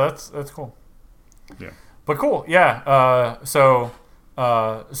 Yeah, that's cool. Yeah. But cool, yeah. So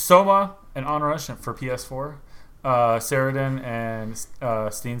Soma and Onrush for PS4, Ceradan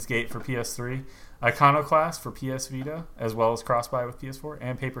and Steins Gate for PS3, Iconoclast for PS Vita, as well as cross-buy with PS4,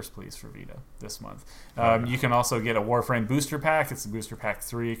 and Papers, Please for Vita this month. You can also get a Warframe booster pack. It's the booster pack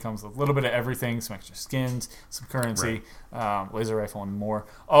 3. It comes with a little bit of everything, some extra skins, some currency, laser rifle, and more.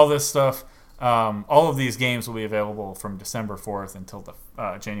 All this stuff. All of these games will be available from December 4th until the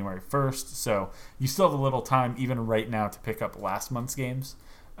January 1st. So you still have a little time, even right now, to pick up last month's games,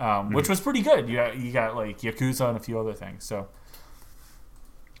 which was pretty good. You got like Yakuza and a few other things. So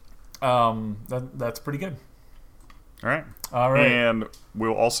that's pretty good. All right. Right. And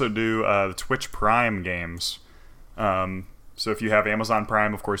we'll also do the Twitch Prime games. So if you have Amazon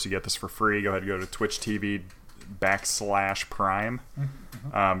Prime, of course, you get this for free. Go ahead and go to Twitch TV /Prime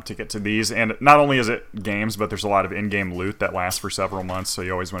to get to these. And not only is it games, but there's a lot of in-game loot that lasts for several months, so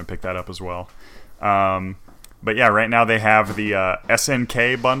you always want to pick that up as well. But yeah, right now they have the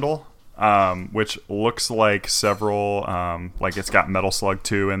SNK bundle, which looks like several, like it's got Metal Slug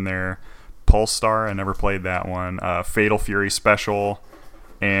 2 in there, Pulsar, I never played that one, Fatal Fury Special,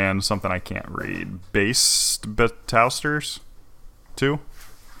 and something I can't read, Based Betousters 2?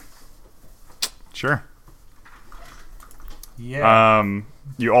 Sure. Yeah.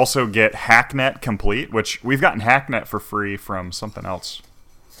 You also get Hacknet Complete, which we've gotten Hacknet for free from something else.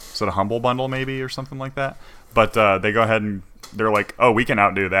 Is it a Humble Bundle maybe or something like that? But they go ahead and they're like, oh, we can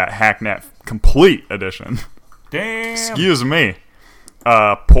outdo that. Hacknet Complete Edition. Damn. Excuse me.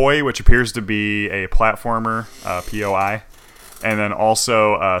 Poi, which appears to be a platformer, POI. And then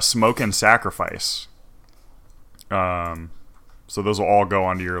also Smoke and Sacrifice. So those will all go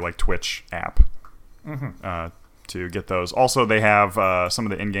onto your like Twitch app. To get those. Also, they have some of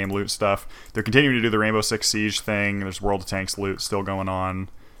the in-game loot stuff. They're continuing to do the Rainbow Six Siege thing. There's World of Tanks loot still going on.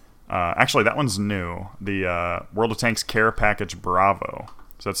 Actually, that one's new. The World of Tanks Care Package Bravo.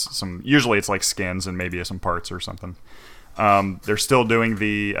 So that's some. Usually, it's like skins and maybe some parts or something. They're still doing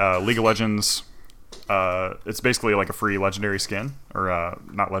the League of Legends. It's basically like a free legendary skin, or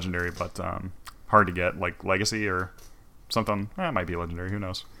not legendary, but hard to get, like Legacy or something. It might be legendary. Who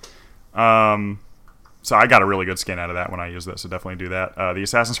knows? So I got a really good skin out of that when I used it, so definitely do that. The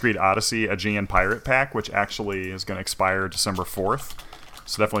Assassin's Creed Odyssey Aegean Pirate Pack, which actually is going to expire December 4th.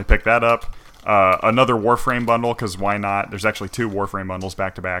 So definitely pick that up. Another Warframe bundle, because why not? There's actually 2 Warframe bundles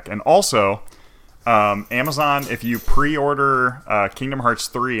back-to-back. And also, Amazon, if you pre-order Kingdom Hearts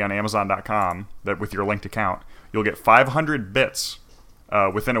 3 on Amazon.com that with your linked account, you'll get 500 bits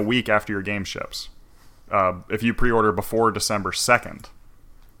within a week after your game ships. If you pre-order before December 2nd.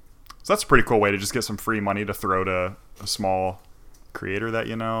 So that's a pretty cool way to just get some free money to throw to a small creator that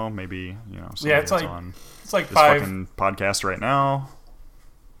you know, maybe yeah, it's like on it's like this fucking podcast right now.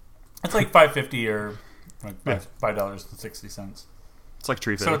 It's like $5.50 or like $5.60. It's like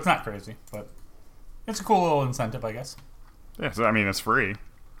tree. So it's not crazy, but it's a cool little incentive, I guess. Yeah, so I mean it's free.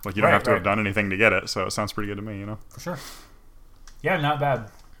 Like you don't have to have done anything to get it, so it sounds pretty good to me, For sure. Yeah, not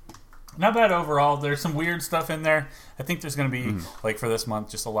bad. Not bad overall. There's some weird stuff in there. I think there's going to be, like for this month,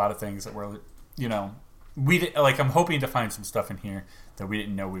 just a lot of things that we're, I'm hoping to find some stuff in here that we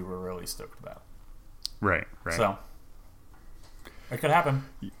didn't know we were really stoked about. Right. So, it could happen.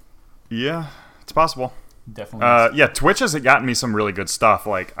 Yeah, it's possible. Definitely. Yeah, Twitch has gotten me some really good stuff.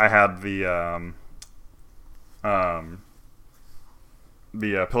 Like, I had the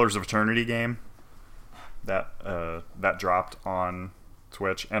Pillars of Eternity game that dropped on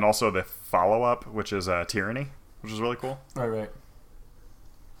Twitch, and also the follow-up, which is Tyranny, which is really cool. Right.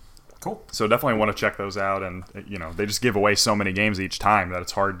 Cool. So definitely want to check those out, and they just give away so many games each time that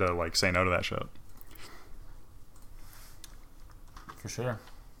it's hard to like say no to that shit. For sure.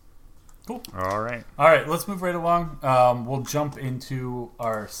 Cool. All right, let's move right along. We'll jump into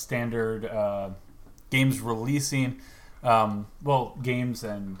our standard games releasing. Games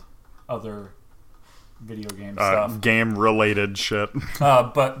and other video game stuff. Game-related shit.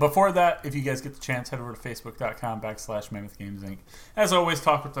 But before that, if you guys get the chance, head over to facebook.com/Mammoth Games Inc. As always,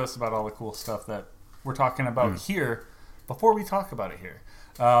 talk with us about all the cool stuff that we're talking about here before we talk about it here.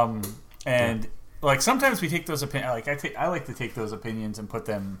 And like sometimes we take those opinions. Like I like to take those opinions and put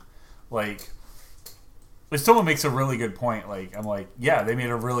them like. If someone makes a really good point, like I'm like, yeah, they made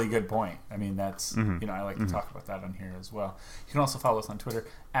a really good point. I mean, that's I like to talk about that on here as well. You can also follow us on Twitter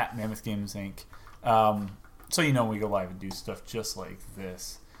 @Mammoth Games Inc. So when we go live and do stuff just like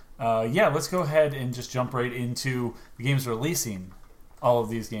this. Let's go ahead and just jump right into the games releasing. All of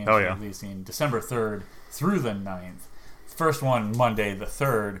these games releasing December 3rd through the 9th. First one, Monday the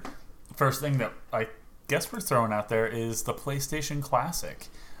 3rd. First thing that I guess we're throwing out there is the PlayStation Classic.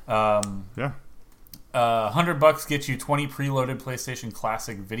 Yeah. $100 gets you 20 preloaded PlayStation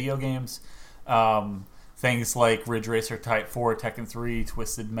Classic video games. Things like Ridge Racer Type 4, Tekken 3,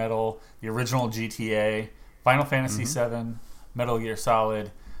 Twisted Metal, the original GTA, Final Fantasy VII, Metal Gear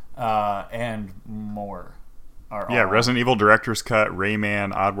Solid, and more. Resident Evil Director's Cut,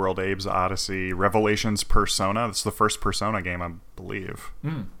 Rayman, Oddworld Abe's Odyssey, Revelations Persona. This is the first Persona game, I believe.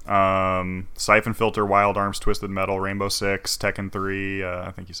 Siphon Filter, Wild Arms, Twisted Metal, Rainbow Six, Tekken 3. I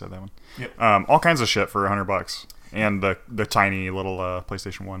think you said that one. Yep. All kinds of shit for $100, and the tiny little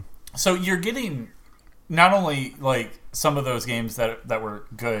PlayStation 1. So you're getting not only like some of those games that were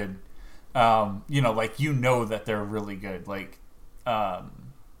good, that they're really good, like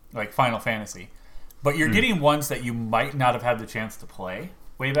Final Fantasy. But you're getting ones that you might not have had the chance to play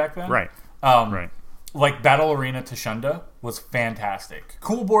way back then. Right. Right. Like Battle Arena Tashunda was fantastic.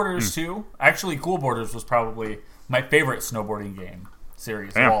 Cool Borders 2. Actually, Cool Borders was probably my favorite snowboarding game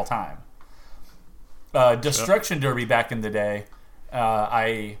series of all time. Destruction Derby back in the day.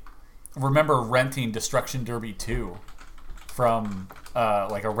 I remember renting Destruction Derby 2 from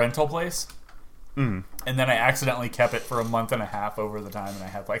a rental place. And then I accidentally kept it for a month and a half over the time, and I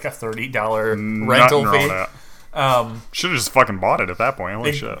had like a $30 rental fee. Should have just fucking bought it at that point.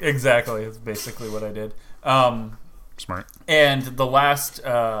 Holy shit. Exactly. That's basically what I did. Smart. And the last,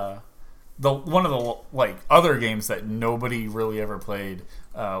 one of the other games that nobody really ever played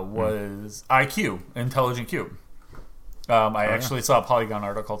was IQ, Intelligent Cube. I actually saw a Polygon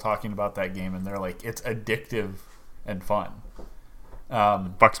article talking about that game, and they're like, it's addictive and fun.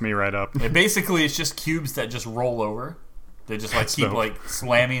 Fucks me right up. Basically, it's just cubes that just roll over. They just keep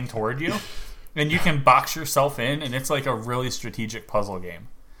slamming toward you, and you can box yourself in, and it's like a really strategic puzzle game.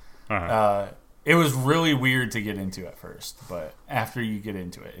 It was really weird to get into at first, but after you get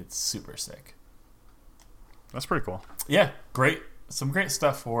into it, it's super sick. That's pretty cool. Yeah, great. Some great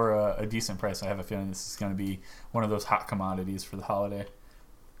stuff for a decent price. I have a feeling this is going to be one of those hot commodities for the holiday.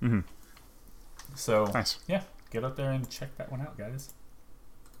 So, nice. Yeah, get up there and check that one out, guys.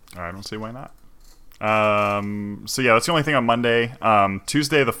 I don't see why not. So yeah, that's the only thing on Monday.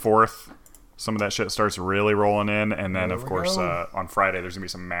 Tuesday the 4th, some of that shit starts really rolling in, and then of course on Friday there's gonna be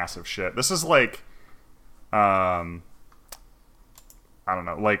some massive shit. This is like, I don't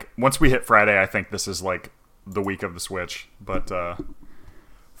know. Like once we hit Friday, I think this is like the week of the Switch. But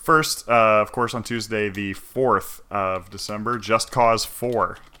first, of course, on Tuesday the 4th of December, Just Cause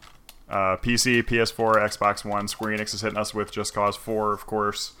 4. PC, PS4, Xbox One. Square Enix is hitting us with Just Cause 4, of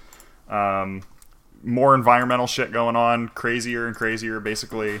course. More environmental shit going on, crazier and crazier,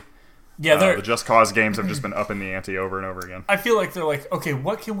 basically. Yeah, the Just Cause games have just been upping the ante over and over again. I feel like they're like, okay,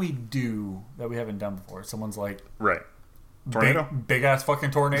 what can we do that we haven't done before? Someone's like, right, tornado, big ass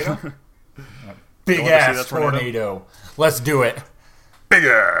fucking tornado, big ass tornado. Let's do it, big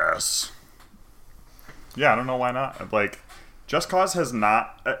ass. Yeah, I don't know why not. Like, Just Cause has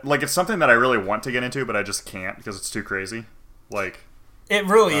not it's something that I really want to get into, but I just can't because it's too crazy. Like. It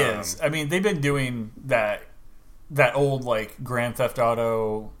really is. I mean, they've been doing that old Grand Theft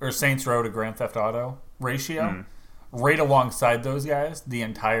Auto or Saints Row to Grand Theft Auto ratio right alongside those guys the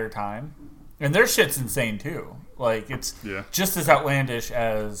entire time, and their shit's insane too. Like it's just as outlandish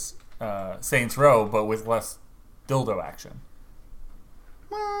as Saints Row, but with less dildo action.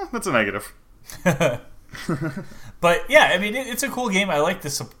 Well, that's a negative. But yeah, I mean, it's a cool game. I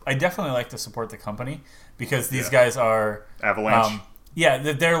definitely like to support the company because these guys are Avalanche.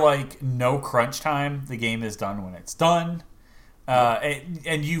 They're like no crunch time. The game is done when it's done,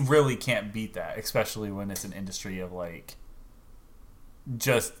 and you really can't beat that, especially when it's an industry of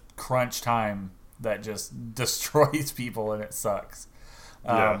just crunch time that just destroys people and it sucks.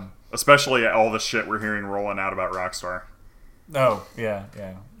 Especially all the shit we're hearing rolling out about Rockstar. Oh yeah.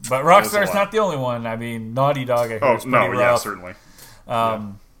 But Rockstar's not the only one. I mean, Naughty Dog. I heard is pretty rough. Yeah, certainly.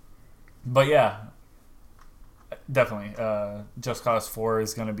 But yeah. Definitely. Just Cause 4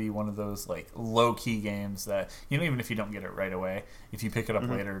 is going to be one of those low-key games that, even if you don't get it right away, if you pick it up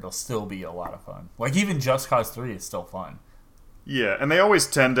later, it'll still be a lot of fun. Even Just Cause 3 is still fun. Yeah, and they always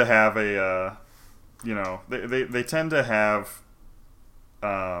tend to have they tend to have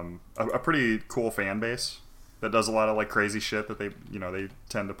a pretty cool fan base that does a lot of crazy shit that they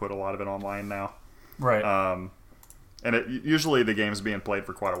tend to put a lot of it online now. Right. And usually the game's being played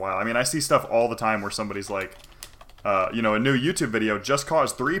for quite a while. I mean, I see stuff all the time where somebody's like, a new YouTube video, Just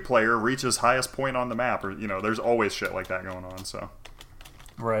Cause 3 player reaches highest point on the map, or there's always shit like that going on. So,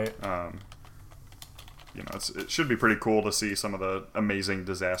 right. It should be pretty cool to see some of the amazing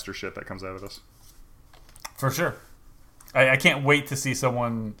disaster shit that comes out of this. For sure. I can't wait to see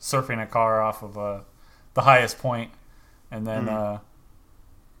someone surfing a car off of the highest point, and then I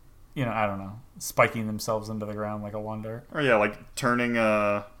don't know, spiking themselves into the ground like a wonder. Or yeah, like turning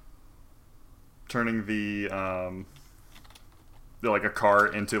the like a car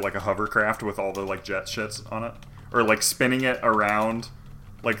into like a hovercraft with all the like jet shits on it, or like spinning it around,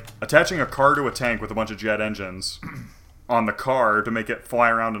 like attaching a car to a tank with a bunch of jet engines on the car to make it fly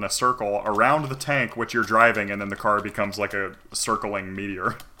around in a circle around the tank which you're driving, and then the car becomes like a circling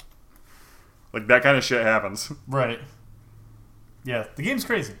meteor. Like that kind of shit happens. Right. Yeah, the game's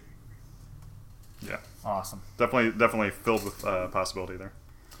crazy. Yeah. Awesome. Definitely filled with possibility there.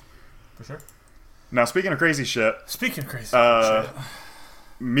 For sure. Now, speaking of crazy shit, shit.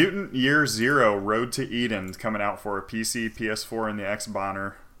 Mutant Year Zero Road to Eden coming out for PC, PS4, and the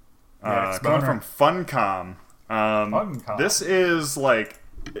Xboner. Coming from Funcom. Funcom. This is like,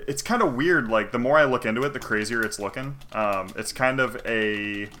 it's kind of weird. Like, the more I look into it, the crazier it's looking. It's kind of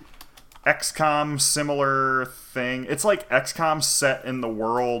a XCOM similar thing. It's like XCOM set in the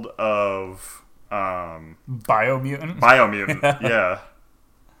world of Biomutant. Biomutant, yeah.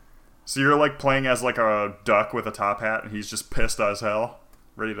 So you're like playing as like a duck with a top hat, and he's just pissed as hell,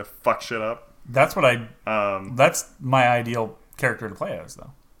 ready to fuck shit up. That's what that's my ideal character to play as,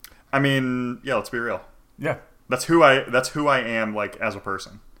 though. I mean, yeah, let's be real. Yeah, that's who I am, like as a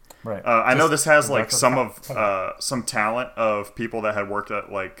person. Right. I know this has like some talent of people that had worked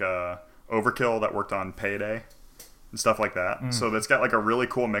at like Overkill, that worked on Payday and stuff like that. So it's got like a really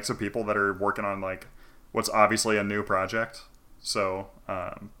cool mix of people that are working on like what's obviously a new project. So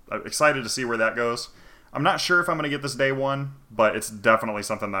I'm excited to see where that goes. I'm not sure if I'm going to get this day one, but it's definitely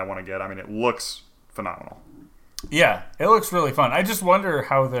something that I want to get. I mean, it looks phenomenal. Yeah, it looks really fun. I just wonder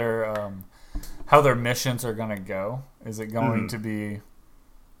how their missions are going to go. Is it going to be...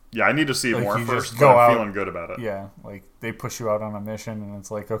 Yeah, I need to see like more you first, just but go I'm out, feeling good about it. Yeah, like they push you out on a mission, and it's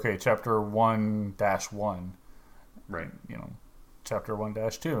like, okay, chapter 1-1. Right. Chapter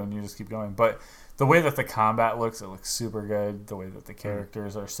 1-2, and you just keep going. But the way that the combat looks, it looks super good. The way that the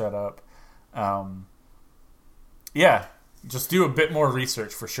characters are set up. Yeah, just do a bit more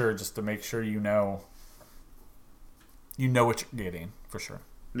research for sure, just to make sure you know what you're getting, for sure.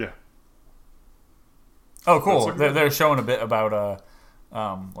 Yeah. Oh, cool. They're showing a bit about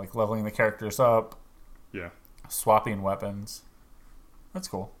like leveling the characters up. Yeah. Swapping weapons. That's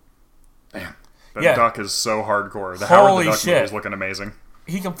cool. Damn. That duck is so hardcore. The Howard the Duck movie is looking amazing.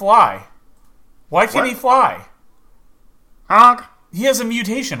 He can fly. Why can't he fly? Honk. He has a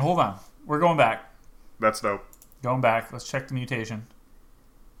mutation. Hold on. We're going back. That's dope. Going back. Let's check the mutation.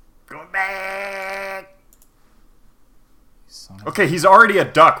 Going back. Okay, he's already a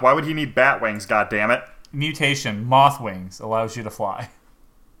duck. Why would he need bat wings, goddammit? Mutation. Moth wings. Allows you to fly.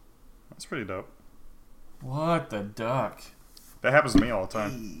 That's pretty dope. What the duck? That happens to me all the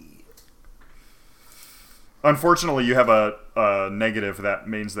time. Unfortunately, you have a negative that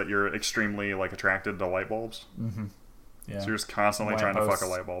means that you're extremely like attracted to light bulbs. Mm-hmm. Yeah. So you're just constantly trying to fuck a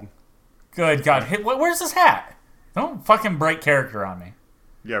light bulb. Good God. Where's this hat? Don't fucking break character on me.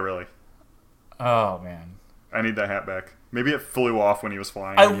 Yeah, really. Oh, man. I need that hat back. Maybe it flew off when he was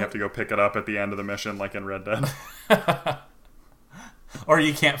flying, and you have to go pick it up at the end of the mission, like in Red Dead. Or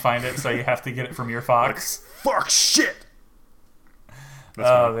you can't find it, so you have to get it from your fox. Like, fuck shit!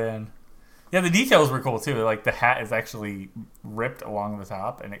 Oh, man. Yeah, the details were cool, too. Like, the hat is actually ripped along the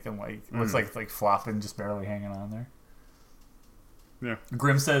top, and it can, like, looks like it's, like, flopping, just barely hanging on there. Yeah.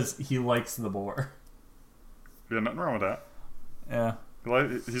 Grim says he likes the boar. Yeah, nothing wrong with that. Yeah.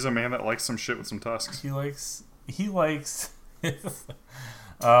 He's a man that likes some shit with some tusks. He likes...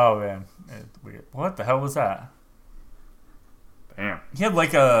 Oh, man. It's weird. What the hell was that? Damn. He had,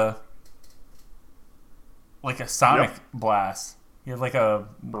 like a sonic blast. He had like a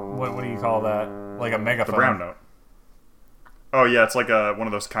what do you call that? Like a megaphone. The brown note. Oh yeah, it's like one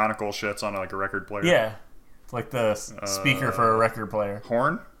of those conical shits on like a record player. Yeah, it's like the speaker for a record player.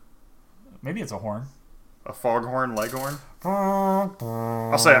 Horn? Maybe it's a horn. A foghorn leghorn?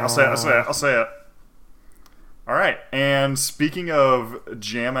 I'll say it. All right. And speaking of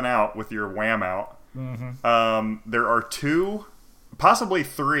jamming out with your wham out, there are 2, possibly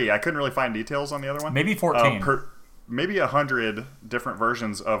 3. I couldn't really find details on the other one. Maybe 14. Maybe 100 different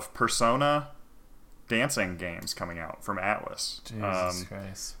versions of Persona dancing games coming out from Atlas. Jesus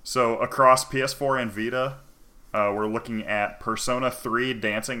Christ. So across PS4 and Vita, we're looking at Persona 3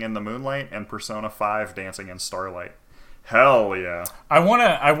 Dancing in the Moonlight and Persona 5 Dancing in Starlight. Hell yeah. I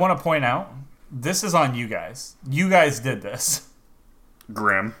wanna point out, this is on you guys. You guys did this.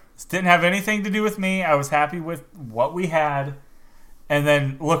 Grim. This didn't have anything to do with me. I was happy with what we had. And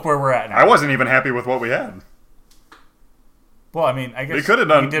then look where we're at now. I wasn't even happy with what we had. Well, I mean, I guess He could have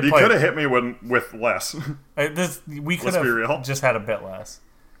done. did He play- could have hit me with less. we could Let's be real. have just had a bit less.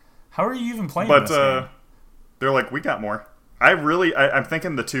 How are you even playing But this game? they're like, we got more. I'm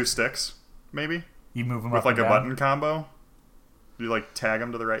thinking the 2 sticks, maybe, You move them with up like and a down? button combo. You like tag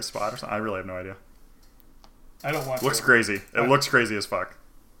them to the right spot or something. I really have no idea. I don't want Looks to. crazy. It looks crazy as fuck.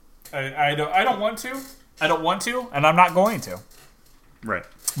 I don't want to. I don't want to, and I'm not going to. Right.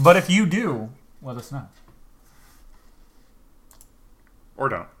 But if you do, let us know. Or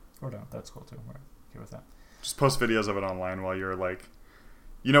don't. Or don't. That's cool too. We're okay with that. Just post videos of it online while you're like,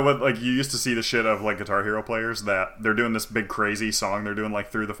 you know what? Like you used to see the shit of like Guitar Hero players that they're doing this big crazy song. They're doing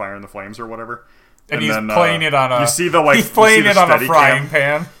like Through the Fire and the Flames or whatever. And he's playing it on a. You see the like. He's playing you see it the on a frying Steadicam.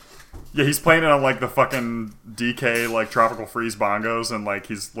 pan. Yeah, he's playing it on like the fucking DK like Tropical Freeze bongos, and like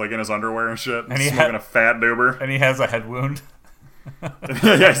he's like in his underwear and shit, And he smoking a fat doober. And he has a head wound.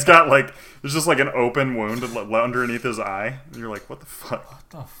 Yeah, he's got like there's just like an open wound underneath his eye. And you're like, what the fuck? What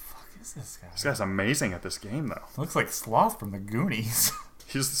the fuck is this guy? This guy's amazing at this game, though. Looks like Sloth from the Goonies.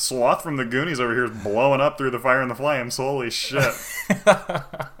 He's Sloth from the Goonies over here is blowing up through the fire and the flames. Holy shit!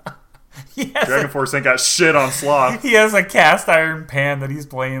 Dragon Force ain't got shit on Sloth. He has a cast iron pan that he's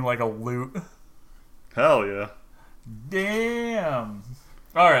playing like a lute. Hell yeah! Damn.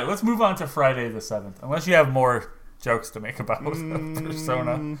 All right, let's move on to Friday the 7th. Unless you have more jokes to make about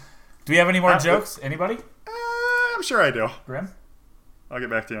Persona. Do we have any more jokes? Anybody? I'm sure I do. Grim? I'll get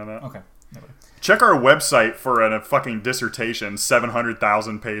back to you on that. Okay. Nobody. Check our website for a fucking dissertation,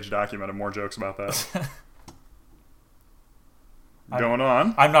 700,000 page document of more jokes about that. Going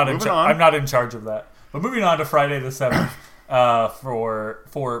on. I'm not Moving on. I'm not in charge of that. But moving on to Friday the 7th, for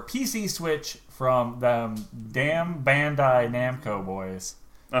PC Switch from the damn Bandai Namco boys.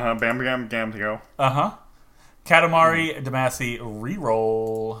 Bam Bam Gam to go. Katamari Damacy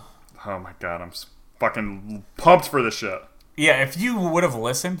reroll. Oh my god, I'm fucking pumped for this shit. Yeah, if you would have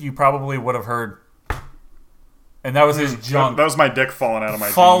listened, you probably would have heard. And that was his junk That was my dick falling out of my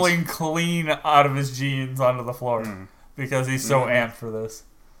falling jeans. clean out of his jeans onto the floor because he's so amped for this.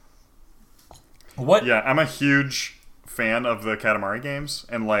 What? Yeah, I'm a huge fan of the Katamari games,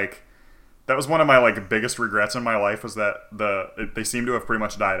 and like that was one of my like biggest regrets in my life was that they seem to have pretty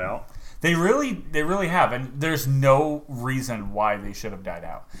much died out. They really have, and there's no reason why they should have died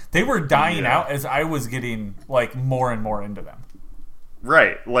out. They were dying out as I was getting like more and more into them.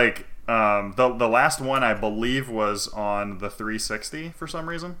 Right, like the last one I believe was on the 360 for some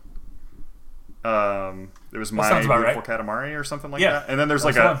reason. It was My sounds about Beautiful right. Katamari or something like Yeah, that. And then there's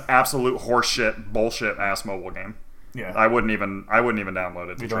that's like the an one. absolute horseshit bullshit ass mobile game. Yeah, I wouldn't even download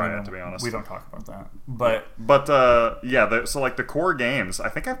it to try it, to be honest. We don't talk about that, but So like the core games, I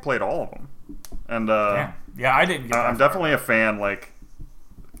think I've played all of them, and yeah, I didn't. Get that I'm far. definitely a fan. Like,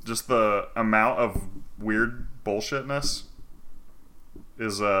 just the amount of weird bullshitness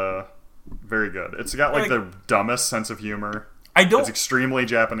is very good. It's got like the dumbest sense of humor. It's extremely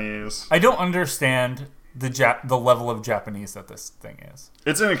Japanese. I don't understand the level of Japanese that this thing is.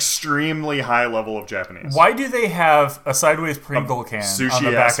 It's an extremely high level of Japanese. Why do they have a sideways Pringle can on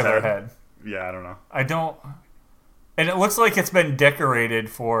the back of their head? Yeah, I don't know. I don't. And it looks like it's been decorated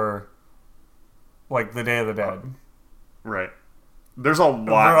for, like, the Day of the Dead. Right. There's a lot.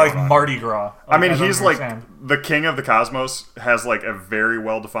 They're like going on. Mardi Gras. I mean, don't he's like understand. the king of the cosmos. Has like a very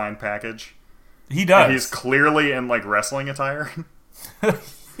well defined package. He does. And he's clearly in like wrestling attire.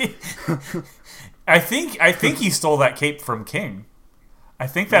 I think he stole that cape from King. I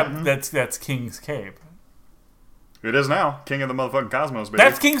think that's King's cape. It is now king of the motherfucking cosmos, baby.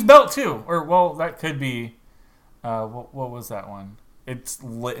 That's King's belt too, or well, that could be. What was that one? It's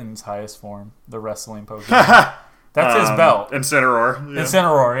Litton's highest form, the wrestling Pokemon. That's his belt. Incineroar. Yeah.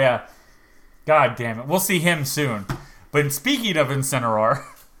 Incineroar, yeah. God damn it, we'll see him soon. But speaking of Incineroar,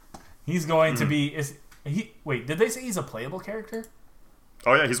 he's going to be. Wait, did they say he's a playable character?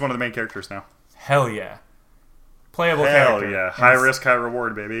 Oh yeah, he's one of the main characters now. Hell yeah. Playable Hell character. yeah. High risk, high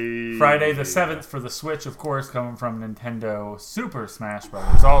reward, baby. Friday the 7th for the Switch, of course, coming from Nintendo Super Smash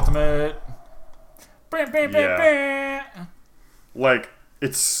Bros. Ultimate. Like,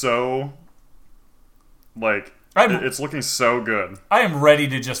 it's so... Like, it's looking so good. I am ready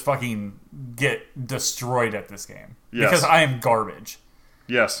to just fucking get destroyed at this game. Yes. Because I am garbage.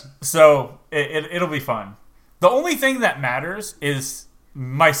 Yes. So, it'll be fun. The only thing that matters is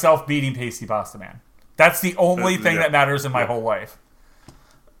myself beating Pasty Pasta Man. That's the only thing that matters in my whole life.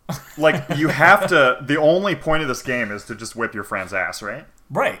 Like, you have to... The only point of this game is to just whip your friend's ass, right?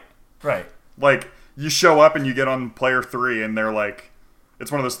 Right. Like, you show up and you get on player 3 and they're like...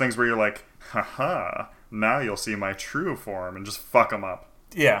 It's one of those things where you're like, haha, now you'll see my true form, and just fuck them up.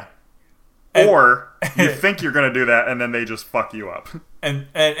 Yeah. or you think you're going to do that, and then they just fuck you up. And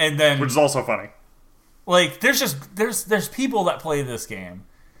then... Which is also funny. Like, there's people that play this game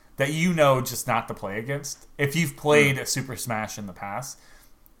that you know just not to play against. If you've played a Super Smash in the past.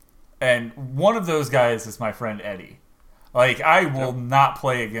 And one of those guys is my friend Eddie. Like, I will not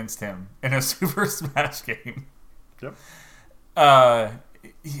play against him in a Super Smash game. Yep.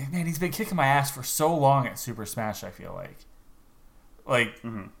 Man, he's been kicking my ass for so long at Super Smash, I feel like. Like,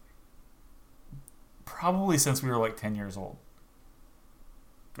 probably since we were like 10 years old.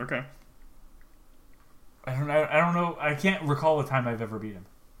 Okay. I don't know. I can't recall the time I've ever beat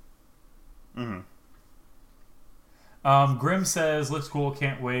him. Grim says, looks cool,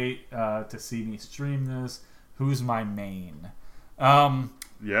 can't wait to see me stream this. Who's my main?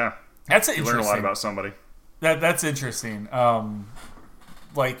 Yeah. That's you interesting. learn a lot about somebody. That's interesting.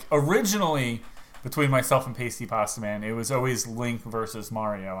 Like, originally, between myself and Pasty Pasta Man, it was always Link versus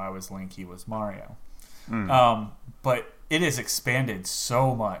Mario. I was Link, he was Mario. But it has expanded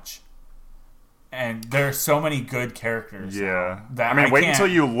so much. And there are so many good characters. Yeah. That I mean, wait until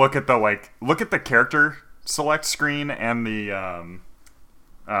you look at the character select screen and the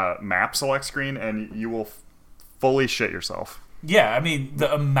map select screen, and you will fully shit yourself. Yeah, I mean,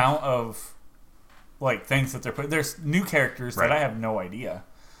 the amount of like things that they're putting. There's new characters that I have no idea.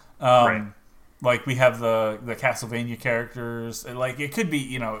 Like we have the Castlevania characters. Like it could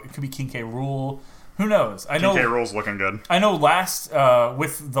be King K. Rool. Who knows? I know King K. Rool's looking good. I know.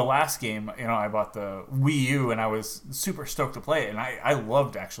 With the last game, I bought the Wii U and I was super stoked to play it, and I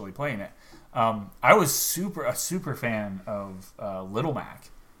loved actually playing it. I was a super fan of Little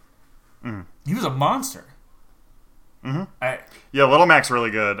Mac. He was a monster. Yeah, Little Mac's really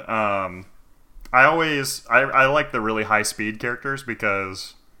good. I like the really high speed characters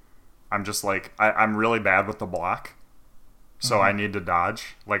because I'm just like I'm really bad with the block, so I need to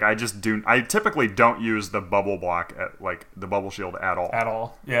dodge. Like I typically don't use the bubble block the bubble shield at all. At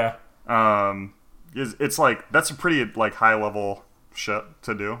all, yeah. It's like that's a pretty like high level shit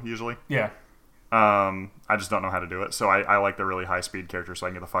to do usually. Yeah. I just don't know how to do it, so I like the really high speed character so I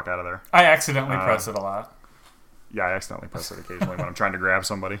can get the fuck out of there. I accidentally press it a lot. Yeah, I accidentally press it occasionally when I'm trying to grab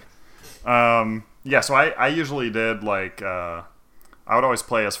somebody. Yeah, so I usually did like I would always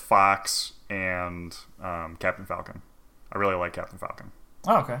play as Fox and Captain Falcon. I really like Captain Falcon.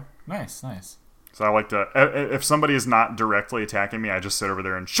 Oh, okay. Nice. So I like to if somebody is not directly attacking me, I just sit over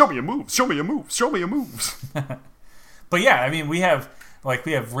there and show me your moves, show me your moves, show me your moves. But yeah, I mean we have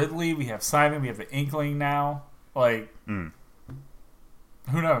Ridley, we have Simon, we have the Inkling now. Like who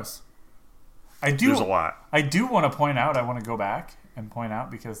knows? There's a lot. I do want to point out, I want to go back and point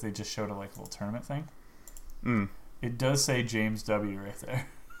out because they just showed a little tournament thing. It does say James W. right there.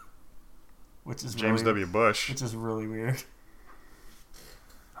 Which is James W. Bush. Which is really weird.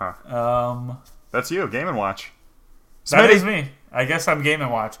 Huh. That's you, Game & Watch. That is me. I guess I'm Game &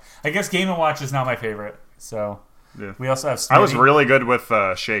 Watch. I guess Game & Watch is now my favorite. So yeah. We also have Smitty. I was really good with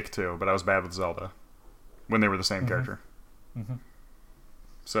Shake too, but I was bad with Zelda when they were the same character.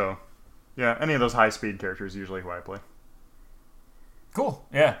 So yeah, any of those high-speed characters usually who I play. Cool,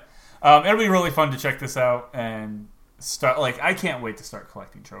 yeah. It'll be really fun to check this out and start. Like, I can't wait to start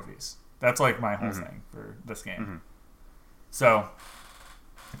collecting trophies. That's like my whole thing for this game. So,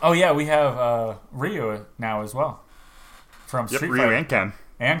 oh yeah, we have Ryu now as well from Street Fighter. Ryu and Ken.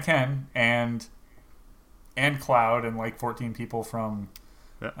 And Ken and Cloud and like 14 people from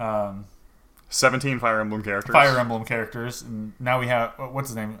 17 Fire Emblem characters. And now we have what's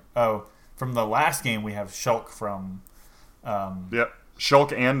his name? Oh. From the last game, we have Shulk from...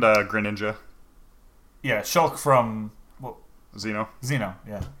 Shulk and Greninja. Yeah, Shulk from... Xeno,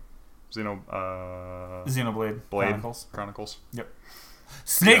 yeah. Xenoblade Chronicles. Yep.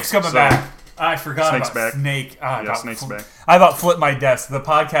 Snake's coming back. I forgot Snake's about back. Snake. Snake's back. I about flipped my desk. The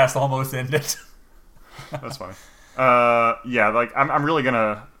podcast almost ended. That's funny. Like I'm really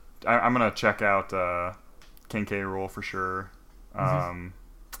gonna... I'm gonna check out King K. Rool for sure.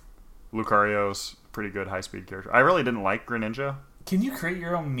 Lucario's pretty good high-speed character. I really didn't like Greninja. Can you create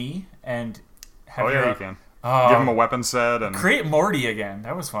your own Mii and have you can. Give him a weapon set and create Morty again.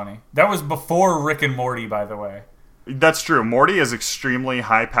 That was funny. That was before Rick and Morty, by the way. That's true. Morty is extremely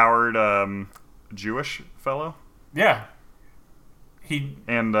high-powered Jewish fellow. Yeah. He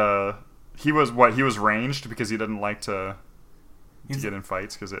was ranged because he didn't like to get in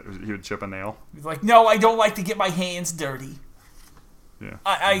fights because he would chip a nail. He's like, no, I don't like to get my hands dirty. Yeah,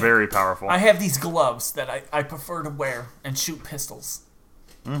 very powerful. I have these gloves that I prefer to wear and shoot pistols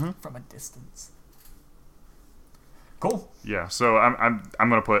from a distance. Cool. Yeah, so I'm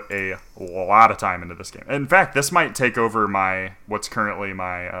gonna put a lot of time into this game. In fact, this might take over what's currently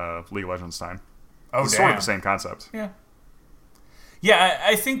my League of Legends time. Oh, It's damn. sort of the same concept. Yeah. Yeah,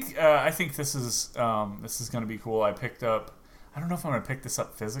 I think this is going to be cool. I picked up. I don't know if I'm going to pick this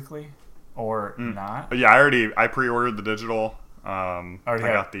up physically or not. But yeah, I pre-ordered the digital. I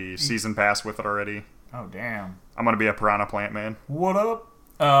got the season pass with it already. Oh damn! I'm gonna be a Piranha Plant man. What up?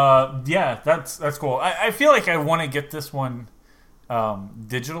 Yeah, that's cool. I feel like I want to get this one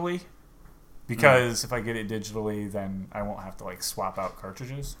digitally because if I get it digitally, then I won't have to like swap out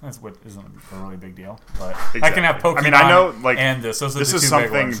cartridges. That's what isn't a really big deal. But Exactly. I can have Pokemon. I mean, I know like and this. Those are this the is two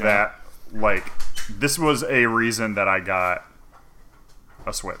something big ones, that like this was a reason that I got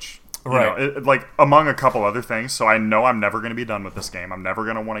a Switch. You Right. know, like among a couple other things. So I know I'm never going to be done with this game. I'm never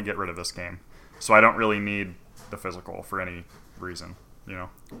going to want to get rid of this game. So I don't really need the physical for any reason. You know.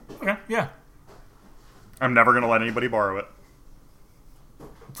 Okay. Yeah. I'm never going to let anybody borrow it.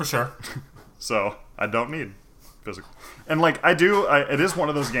 For sure. So I don't need physical. And like it is one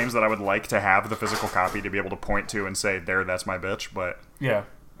of those games that I would like to have the physical copy to be able to point to and say, there, that's my bitch. But Yeah.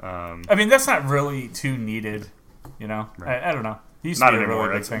 I mean, that's not really too needed. You know. Right. I don't know. It used not to be anymore. a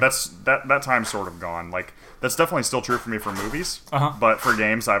really big thing. That time's sort of gone. Like that's definitely still true for me for movies. Uh-huh. But for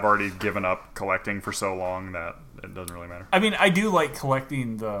games, I've already given up collecting for so long that it doesn't really matter. I mean, I do like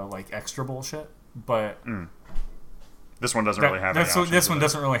collecting the like extra bullshit, but This one doesn't really have. this any one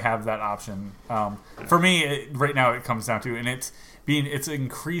doesn't really have that option. For me, right now, it comes down to, and it's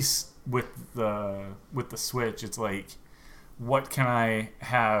increased with the Switch. It's like, what can I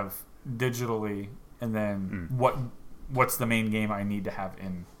have digitally, and then what's the main game I need to have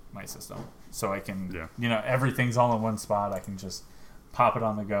in my system, so I can everything's all in one spot. I can just pop it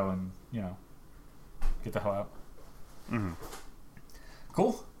on the go and get the hell out.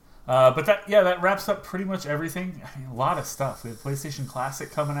 Cool. But that wraps up pretty much everything. I mean, a lot of stuff. We have PlayStation Classic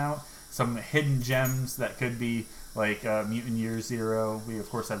coming out, some hidden gems that could be like Mutant Year Zero. We of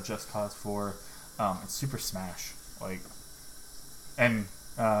course have Just Cause 4, and Super Smash, and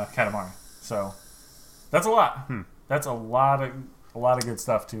Katamari. So that's a lot. That's a lot of good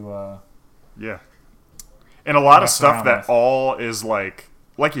stuff to. Yeah, and a lot of mess stuff around that with. all is like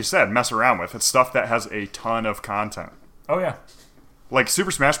you said, mess around with. It's stuff that has a ton of content. Oh yeah. Like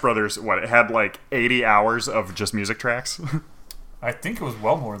Super Smash Brothers, it had like 80 hours of just music tracks. I think it was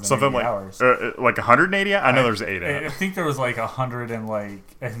well more than Something 80 like hours. like 180. I know there's 8. I think there was like 100 and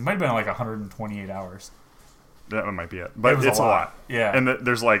it might have been like 128 hours. That might be it, but was it's a lot. Yeah. And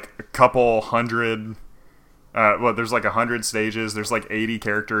there's like a couple hundred. There's like 100 stages. There's like 80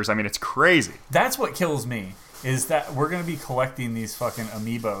 characters. I mean, it's crazy. That's what kills me. Is that we're going to be collecting these fucking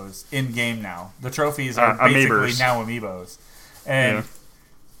amiibos in game now. The trophies are basically Amiibers. now amiibos. And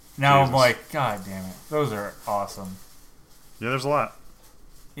now Jesus. I'm like, God damn it. Those are awesome. Yeah, there's a lot.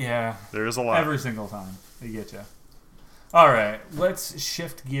 Yeah. There is a lot. Every single time. They get you. All right. Let's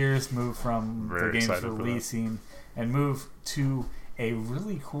shift gears, move from Very the games excited for that. releasing, and move to a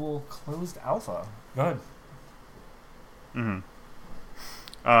really cool closed alpha. Go ahead.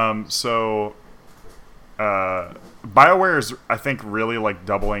 So BioWare is, I think, really like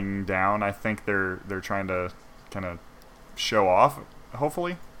doubling down. I think they're trying to kind of show off,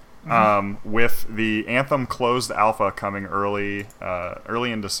 hopefully, with the Anthem closed alpha coming early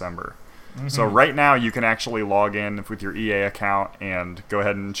in December. So right now you can actually log in with your EA account and go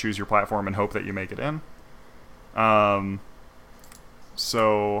ahead and choose your platform and hope that you make it in.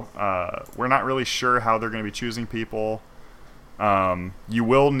 So we're not really sure how they're going to be choosing people. You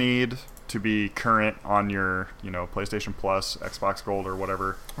will need to be current on your, PlayStation Plus, Xbox Gold, or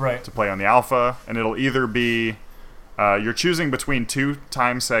whatever, Right. to play on the alpha, and it'll either be you're choosing between two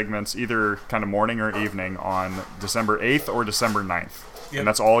time segments, either kind of morning or evening, on December 8th or December 9th. Yep. And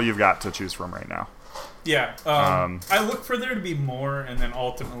that's all you've got to choose from right now. Yeah. I look for there to be more and then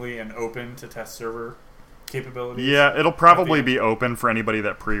ultimately an open to test server capabilities. Yeah, it'll probably be open for anybody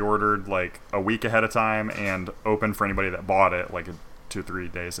that pre-ordered like a week ahead of time, and open for anybody that bought it like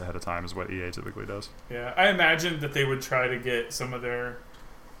 2-3 days ahead of time is what EA typically does. Yeah, I imagine that they would try to get some of their...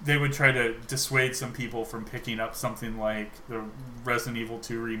 They would try to dissuade some people from picking up something like the Resident Evil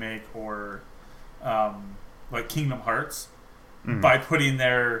 2 remake or like Kingdom Hearts by putting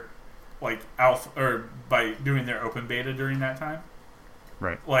their like alpha, or by doing their open beta during that time.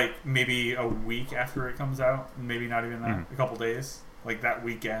 Right. Like maybe a week after it comes out, maybe not even that, a couple days, like that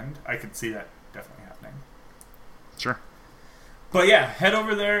weekend. I could see that definitely happening. Sure. But yeah, head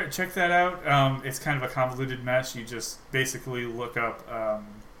over there, check that out. It's kind of a convoluted mess. You just basically look up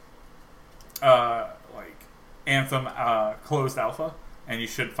like Anthem closed alpha, and you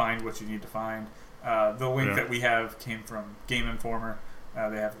should find what you need to find. The link that we have came from Game Informer.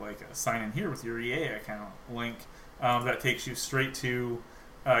 They have like a sign in here with your EA account link that takes you straight to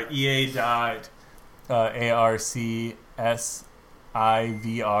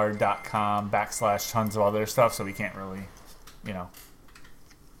ea.arcsivr.com / tons of other stuff. So we can't really,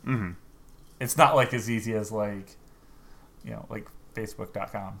 it's not like as easy as like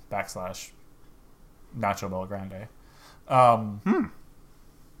facebook.com / Nacho Belgrande.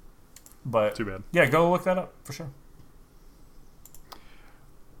 But too bad. Yeah, go look that up for sure.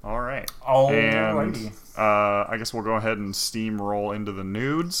 All right. Alrighty. And I guess we'll go ahead and steamroll into the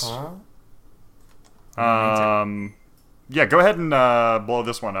nudes. Yeah, go ahead and blow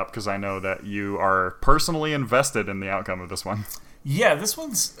this one up because I know that you are personally invested in the outcome of this one. Yeah, this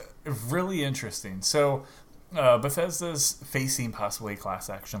one's really interesting. So, Bethesda's facing possibly a class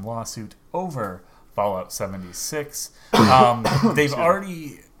action lawsuit over Fallout 76. They've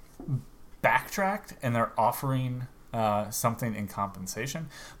already backtracked and they're offering something in compensation,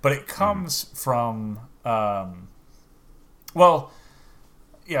 but it comes from we'll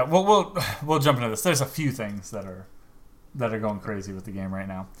jump into this. There's a few things that are going crazy with the game right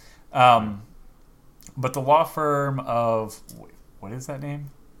now, but the law firm of what is that name?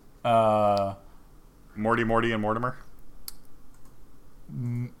 Morty and Mortimer,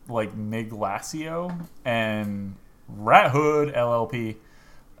 like Miglasio and Rat Hood LLP,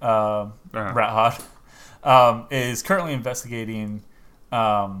 Rat Hood, is currently investigating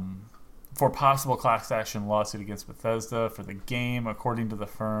for possible class action lawsuit against Bethesda for the game. According to the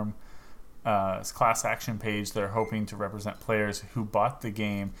firm's class action page, they're hoping to represent players who bought the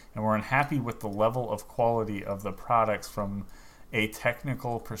game and were unhappy with the level of quality of the products from a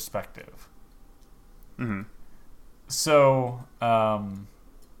technical perspective. Mm-hmm. So,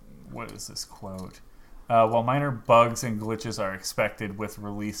 what is this quote? While minor bugs and glitches are expected with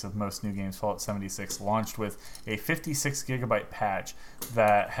release of most new games, Fallout 76 launched with a 56 gigabyte patch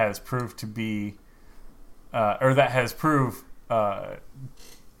that has proved to be, proved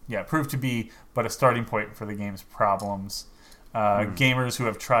to be but a starting point for the game's problems. Gamers who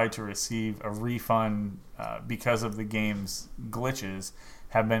have tried to receive a refund because of the game's glitches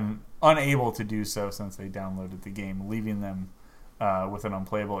have been unable to do so since they downloaded the game, leaving them with an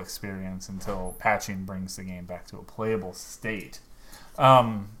unplayable experience until patching brings the game back to a playable state.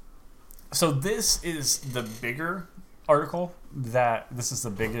 So this is the bigger article. This is the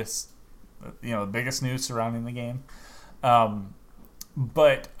biggest, the biggest news surrounding the game.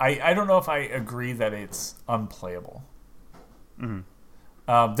 But I don't know if I agree that it's unplayable. Mm-hmm.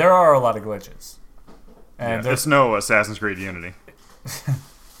 There are a lot of glitches. And it's no Assassin's Creed Unity.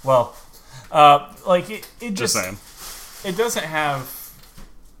 Well, it just saying. It doesn't have.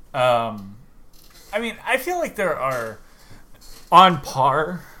 I feel like there are on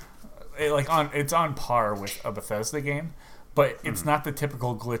par. It's on par with a Bethesda game, but it's not the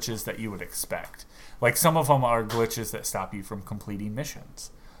typical glitches that you would expect. Like some of them are glitches that stop you from completing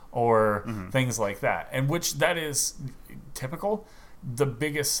missions or things like that, and which that is typical. The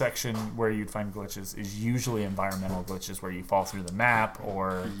biggest section where you'd find glitches is usually environmental glitches where you fall through the map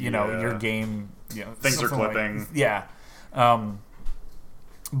or your game things are clipping.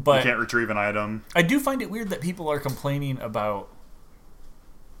 But you can't retrieve an item. I do find it weird that people are complaining about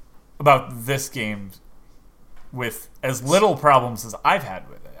this game with as little problems as I've had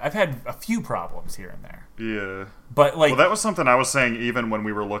with it. I've had a few problems here and there. Yeah. But that was something I was saying even when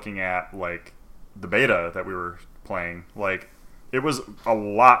we were looking at the beta that we were playing. It was a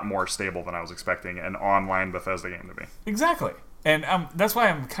lot more stable than I was expecting an online Bethesda game to be. Exactly. And that's why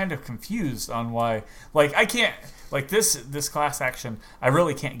I'm kind of confused on why I can't this class action I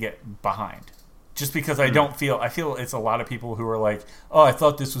really can't get behind. Just because I feel it's a lot of people who are like, "Oh, I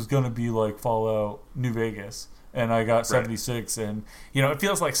thought this was going to be like Fallout New Vegas." And I got 76 and it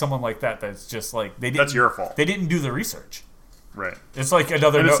feels like someone like that's just that's your fault. They didn't do the research. Right. It's like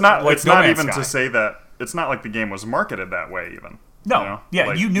another and it's not even to say that it's not like the game was marketed that way even. No.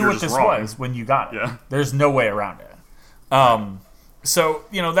 Yeah, you knew what this was when you got it. Yeah. There's no way around it. So,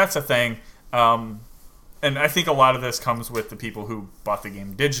 that's a thing. And I think a lot of this comes with the people who bought the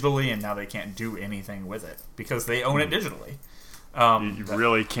game digitally and now they can't do anything with it because they own it digitally. You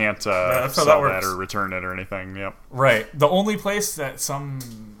really can't sell that or return it or anything. Yep. Right. The only place that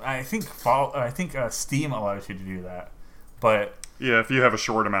I think Steam allows you to do that, but yeah, if you have a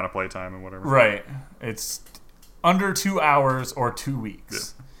short amount of playtime and whatever. Right. It's under 2 hours or 2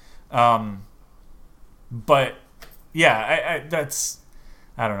 weeks. Yeah. But yeah,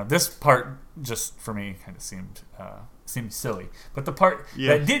 I don't know. This part just for me kind of seemed seems silly. But the part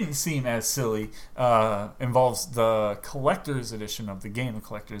that didn't seem as silly involves the collector's edition of the game. The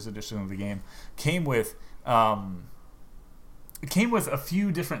collector's edition of the game came with a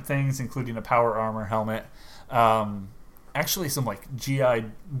few different things, including a power armor helmet. Actually, some like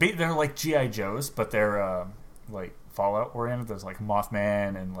they're like GI Joes, but they're like Fallout oriented. There's like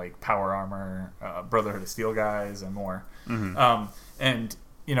Mothman and like power armor, Brotherhood of Steel guys, and more. And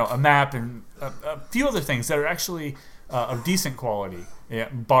a map and a few other things that are actually of decent quality,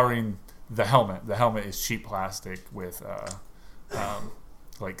 barring the helmet. The helmet is cheap plastic with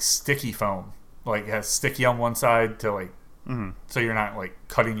like sticky foam. Like it has sticky on one side to like, so you're not like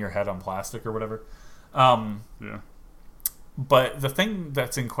cutting your head on plastic or whatever. But the thing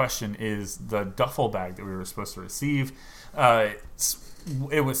that's in question is the duffel bag that we were supposed to receive.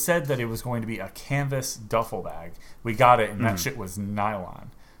 It was said that it was going to be a canvas duffel bag. We got it, and that shit was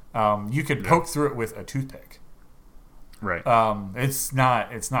nylon. You could poke through it with a toothpick. Right. It's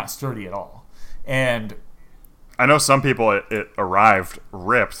not sturdy at all. And I know some people it arrived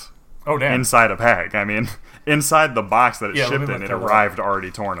ripped. Oh damn! Inside a bag. I mean, inside the box that it shipped in, it arrived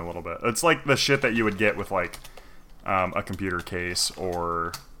already torn a little bit. It's like the shit that you would get with like a computer case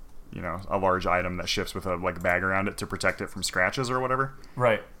or a large item that ships with a like bag around it to protect it from scratches or whatever.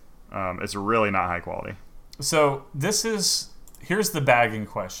 Right. It's really not high quality. So here's the bag in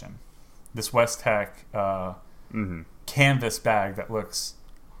question. This Westech canvas bag that looks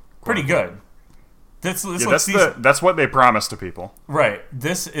pretty good. That's what they promised to people. Right.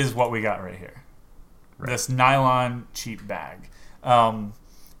 This is what we got right here. Right. This nylon cheap bag.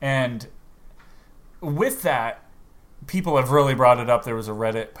 And with that, people have really brought it up. There was a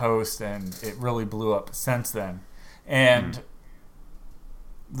Reddit post, and it really blew up since then. And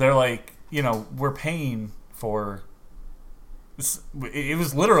they're like, we're paying for... It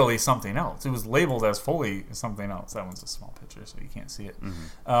was literally something else. It was labeled as fully something else. That one's a small picture, so you can't see it.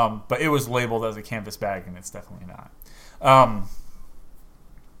 But it was labeled as a canvas bag, and it's definitely not.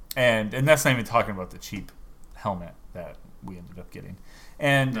 And that's not even talking about the cheap helmet that we ended up getting.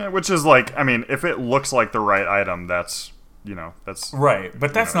 And which is like, I mean, if it looks like the right item, that's right.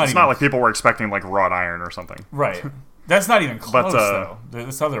 But that's not. It's not like people were expecting like wrought iron or something. Right. That's not even close though.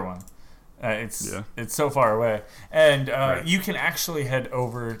 This other one. It's so far away, and you can actually head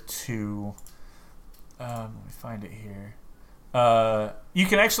over to. Let me find it here. You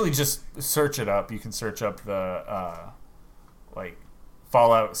can actually just search it up. You can search up the like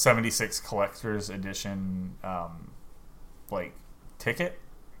Fallout 76 Collector's Edition like ticket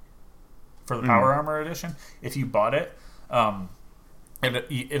for the Power Armor Edition. If you bought it,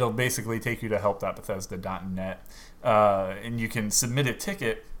 it'll basically take you to help.bethesda.net, and you can submit a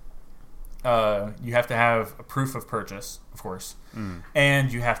ticket. You have to have a proof of purchase, of course,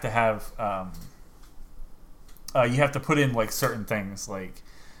 and you have to have you have to put in like certain things like,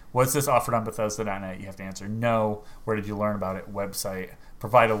 was this offered on Bethesda.net? You have to answer no. Where did you learn about it? Website.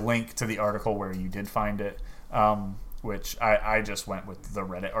 Provide a link to the article where you did find it, which I just went with the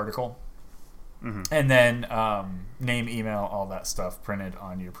Reddit article, and then name, email, all that stuff printed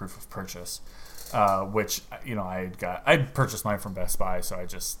on your proof of purchase, which I purchased mine from Best Buy, so I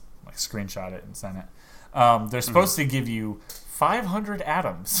just like screenshot it and send it. They're supposed to give you 500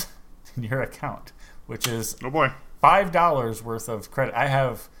 atoms in your account, which is $5 worth of credit. I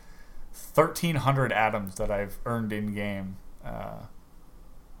have 1,300 atoms that I've earned in game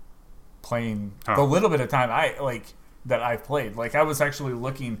playing the little bit of time that I've played. Like I was actually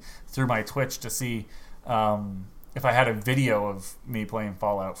looking through my Twitch to see if I had a video of me playing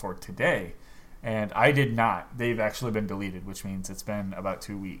Fallout for today. And I did not. They've actually been deleted, which means it's been about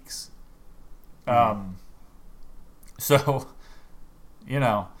 2 weeks. So,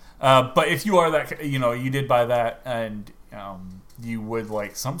 but if you are that, you did buy that, and you would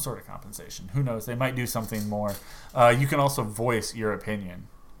like some sort of compensation. Who knows? They might do something more. You can also voice your opinion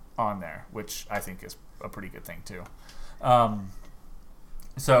on there, which I think is a pretty good thing too.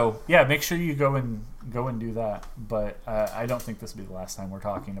 So yeah, make sure you go and do that. But I don't think this will be the last time we're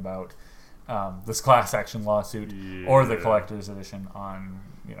talking about this class action lawsuit or the collector's edition on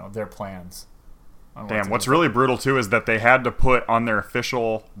their plans. Damn, what's really brutal too is that they had to put on their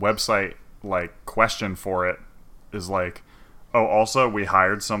official website like question for it is like, oh, also we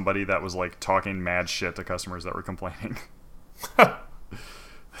hired somebody that was like talking mad shit to customers that were complaining.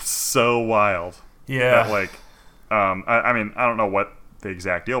 It's so wild. Yeah. That, like, I mean, I don't know what the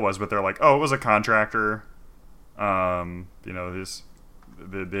exact deal was, but they're like, oh, it was a contractor. They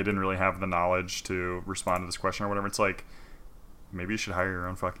didn't really have the knowledge to respond to this question or whatever. It's like, maybe you should hire your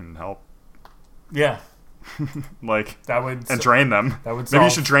own fucking help. Yeah. Like, that would and train them. That would maybe you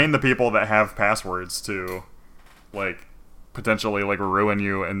should train the people that have passwords to like potentially like ruin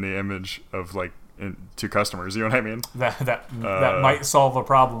you in the image of like to customers. You know what I mean? That might solve a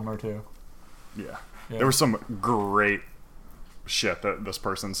problem or two. Yeah. There was some great shit that this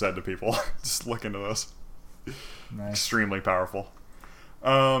person said to people. Just look into this. Nice. Extremely powerful.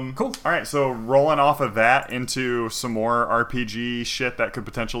 Cool. All right, so rolling off of that into some more RPG shit that could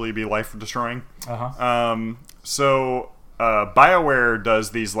potentially be life destroying. So BioWare does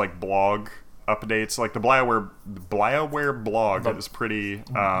these like blog updates, like the BioWare blog is pretty.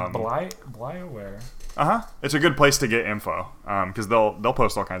 BioWare. It's a good place to get info because they'll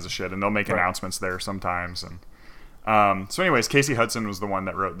post all kinds of shit and they'll make announcements there sometimes. And so, anyways, Casey Hudson was the one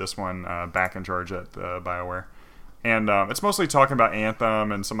that wrote this one back in charge at BioWare. And it's mostly talking about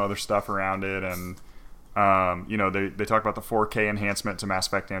Anthem and some other stuff around it. And, they talk about the 4K enhancement to Mass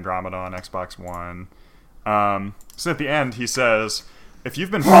Effect Andromeda on Xbox One. So at the end, he says, if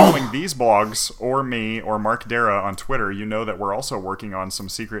you've been following these blogs or me or Mark Dara on Twitter, you know that we're also working on some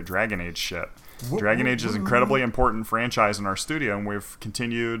secret Dragon Age shit. Dragon Age is an incredibly important franchise in our studio, and we're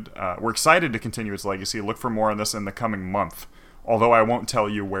excited to continue its legacy. Look for more on this in the coming month, although I won't tell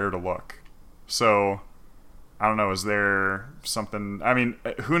you where to look. So... I don't know, is there something... I mean,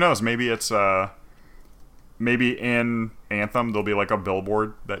 who knows? Maybe it's... maybe in Anthem there'll be like a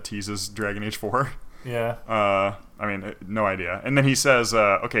billboard that teases Dragon Age 4. Yeah. I mean, no idea. And then he says,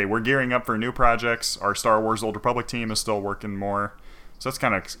 okay, we're gearing up for new projects. Our Star Wars Old Republic team is still working more. So that's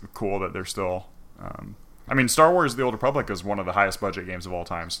kind of cool that they're still... I mean, Star Wars The Old Republic is one of the highest budget games of all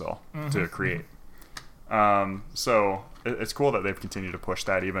time still to create. So it's cool that they've continued to push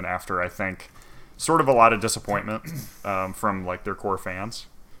that even after, I think... sort of a lot of disappointment from like their core fans.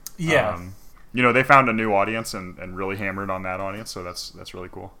 Yeah. They found a new audience and really hammered on that audience, so that's really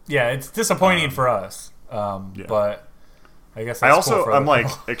cool. Yeah, it's disappointing for us. But I guess that's I'm like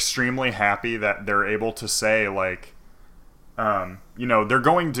extremely happy that they're able to say like they're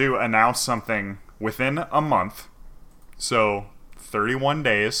going to announce something within a month. So 31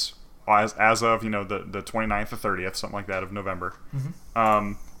 days as of, the 29th or 30th, something like that of November.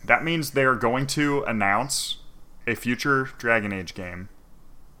 That means they're going to announce a future Dragon Age game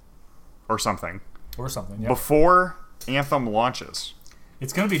or something. Yeah. Before Anthem launches.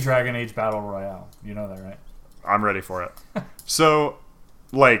 It's going to be Dragon Age Battle Royale. You know that, right? I'm ready for it. So,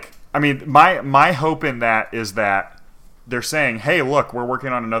 like, I mean, my hope in that is that they're saying, hey, look, we're working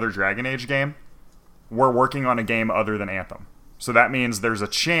on another Dragon Age game. We're working on a game other than Anthem. So that means there's a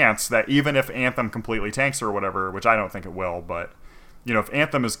chance that even if Anthem completely tanks or whatever, which I don't think it will, but... if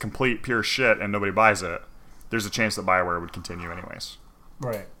Anthem is complete pure shit and nobody buys it, there's a chance that BioWare would continue anyways.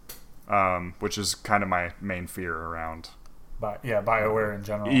 Right. Which is kind of my main fear around... BioWare in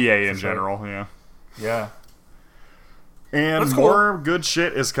general. EA in general, yeah. Yeah. And that's more cool. good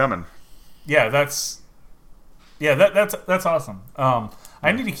shit is coming. Yeah, that's awesome.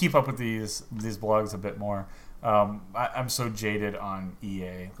 I need to keep up with these blogs a bit more. I'm so jaded on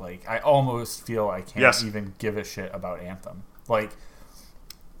EA. Like, I almost feel I can't even give a shit about Anthem.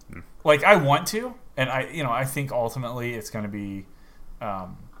 Like I want to, and I think ultimately it's going to be a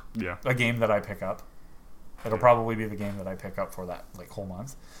game that I pick up. It'll probably be the game that I pick up for that like whole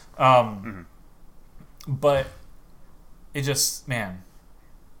month. But it just, man,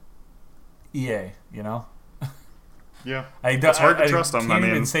 EA, Yeah, it's hard to trust them. I can't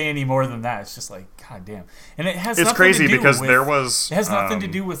even say any more than that. It's just like, god damn, and it has. It's crazy because there was. It has nothing to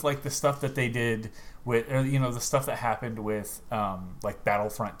do with like the stuff that they did with, or, the stuff that happened with, like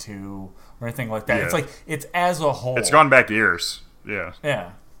Battlefront 2 or anything like that. Yeah. It's like it's as a whole. It's gone back years. Yeah.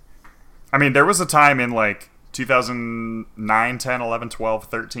 Yeah. I mean, there was a time in like 2009, 10, 11, 12,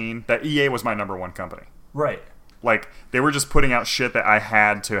 13 that EA was my number one company. Right. Like they were just putting out shit that I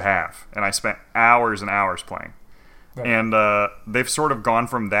had to have, and I spent hours and hours playing. Right. And they've sort of gone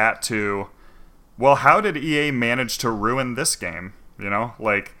from that to, well, how did EA manage to ruin this game?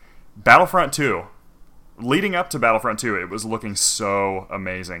 Like Battlefront 2. Leading up to Battlefront 2, it was looking so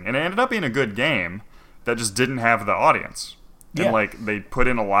amazing. And it ended up being a good game that just didn't have the audience. Yeah. And like they put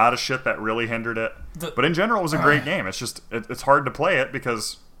in a lot of shit that really hindered it. But in general, it was a great game. It's just, it's hard to play it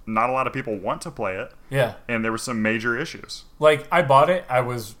because not a lot of people want to play it. Yeah. And there were some major issues. Like, I bought it. I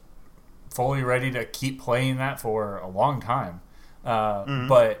was fully ready to keep playing that for a long time.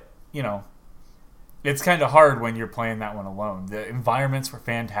 But, it's kind of hard when you're playing that one alone. The environments were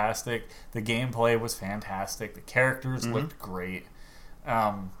fantastic. The gameplay was fantastic. The characters looked great.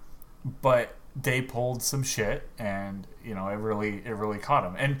 But they pulled some shit, and it really caught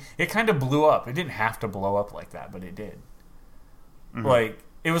them. And it kind of blew up. It didn't have to blow up like that, but it did. Like,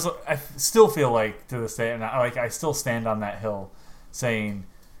 it was. I still feel like to this day, and I still stand on that hill, saying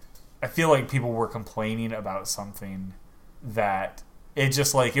I feel like people were complaining about something that it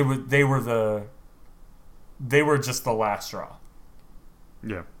just like it was. They were just the last straw.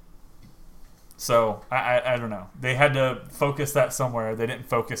 Yeah. So I don't know. They had to focus that somewhere. They didn't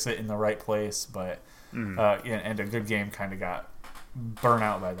focus it in the right place, but and a good game kind of got burnt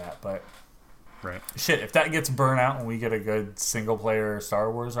out by that. But right, shit, if that gets burnt out and we get a good single player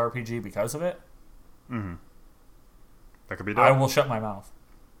Star Wars RPG because of it, that could be dope. I will shut my mouth.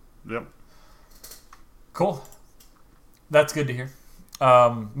 Yep. Cool. That's good to hear.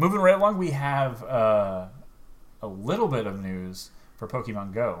 Moving right along, we have a little bit of news for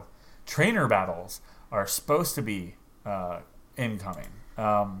Pokemon Go. Trainer battles are supposed to be incoming.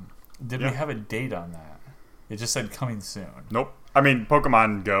 Did we have a date on that? It just said coming soon. Nope. I mean,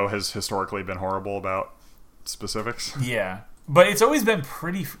 Pokemon Go has historically been horrible about specifics. Yeah. But it's always been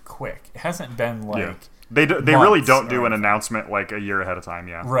pretty quick. It hasn't been like... Yeah. They really don't do an announcement like a year ahead of time,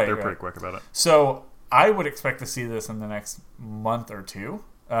 yeah. Right, They're pretty quick about it. So I would expect to see this in the next month or two,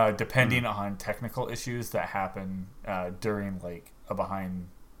 depending on technical issues that happen during like a behind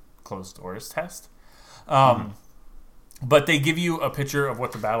closed doors test. But they give you a picture of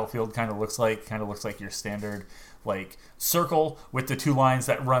what the battlefield kind of looks like your standard like circle with the two lines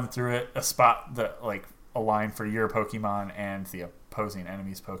that run through it, a spot that like a line for your Pokemon and the opposing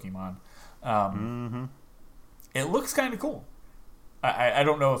enemy's Pokemon. It looks kind of cool. I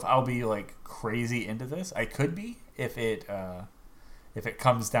don't know if I'll be like crazy into this. I could be if it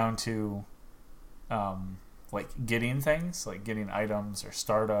comes down to like getting things, like getting items or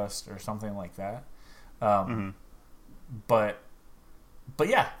Stardust or something like that. But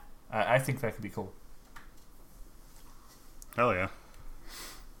yeah, I think that could be cool. Hell yeah.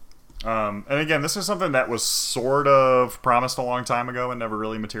 And again, this is something that was sort of promised a long time ago and never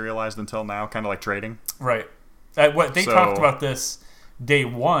really materialized until now, kind of like trading. Right. What they talked about this day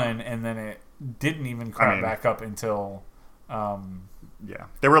one, and then it didn't even crop back up until... yeah.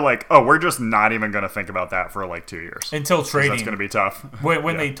 They were like, oh, we're just not even going to think about that for like 2 years. Until trading. That's going to be tough.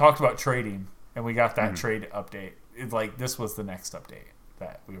 When they talked about trading, and we got that trade update, this was the next update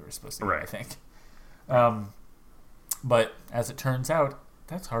that we were supposed to get, I think. But as it turns out,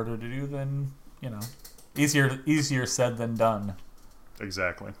 that's harder to do than, easier said than done.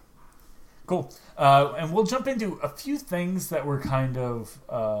 Exactly. Cool. And we'll jump into a few things that were kind of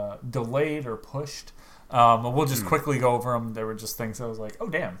delayed or pushed. We'll just quickly go over them. There were just things I was like, oh,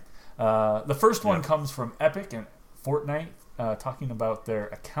 damn. The first one comes from Epic and Fortnite talking about their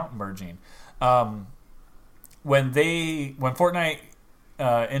account merging. When Fortnite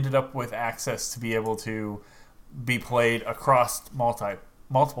ended up with access to be able to be played across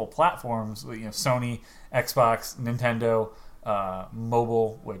multiple platforms, Sony, Xbox, Nintendo,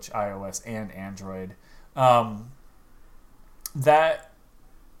 mobile, which iOS and Android, that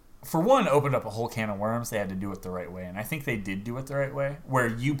for one opened up a whole can of worms. They had to do it the right way, and I think they did do it the right way, where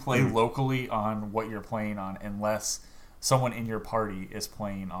you play locally on what you're playing on unless someone in your party is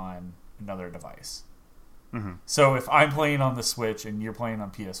playing on another device. So if I'm playing on the Switch and you're playing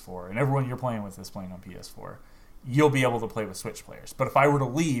on PS4 and everyone you're playing with is playing on PS4, you'll be able to play with Switch players. But if I were to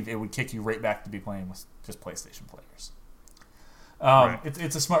leave, it would kick you right back to be playing with just PlayStation players.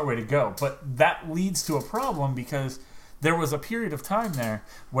 It's a smart way to go. But that leads to a problem because there was a period of time there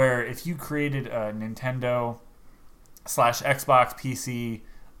where if you created a Nintendo /Xbox PC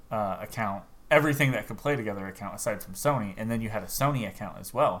account, everything that could play together account aside from Sony, and then you had a Sony account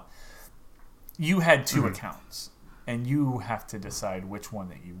as well, you had two accounts. And you have to decide which one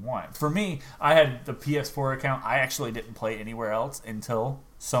that you want. For me, I had the PS4 account. I actually didn't play anywhere else until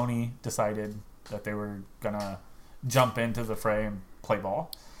Sony decided that they were going to jump into the fray and play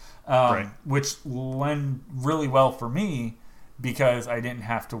ball. Which lent really well for me because I didn't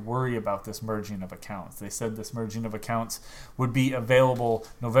have to worry about this merging of accounts. They said this merging of accounts would be available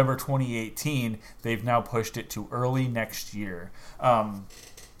November 2018. They've now pushed it to early next year.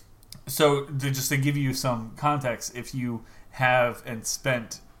 So to give you some context, if you have and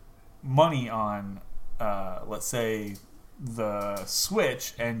spent money on, let's say, the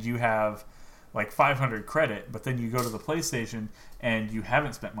Switch, and you have like 500 credit, but then you go to the PlayStation and you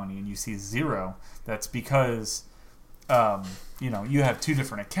haven't spent money and you see 0, that's because you have two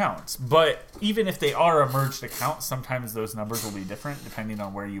different accounts. But even if they are a merged account, sometimes those numbers will be different depending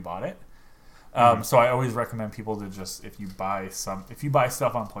on where you bought it. So I always recommend people to just, if you buy stuff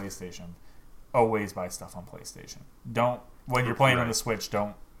on PlayStation, always buy stuff on PlayStation. Don't, when you're playing on the Switch,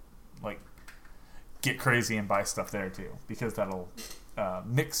 don't like get crazy and buy stuff there too, because that'll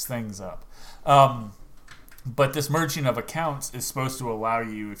mix things up. But this merging of accounts is supposed to allow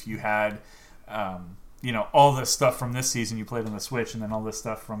you, if you had all this stuff from this season you played on the Switch, and then all this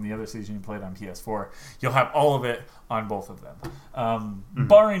stuff from the other season you played on PS4. You'll have all of it on both of them.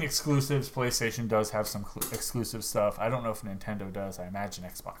 Barring exclusives, PlayStation does have some exclusive stuff. I don't know if Nintendo does. I imagine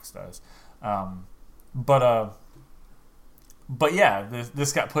Xbox does. But yeah,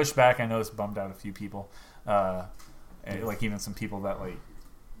 this got pushed back. I know this bummed out a few people, like even some people that like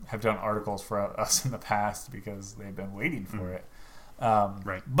have done articles for us in the past because they've been waiting for it.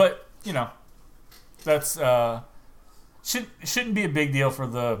 Right. But that's shouldn't be a big deal for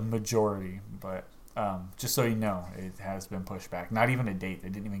the majority. But just so you know, it has been pushed back. Not even a date. They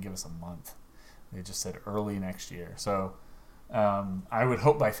didn't even give us a month. They just said early next year. So I would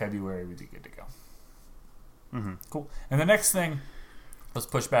hope by February we'd be good to go. Cool. And the next thing was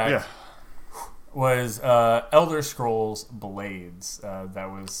pushed back was Elder Scrolls Blades that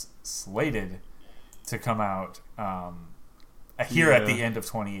was slated to come out here at the end of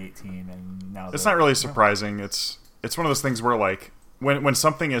 2018, and now it's not really surprising. It's one of those things where like when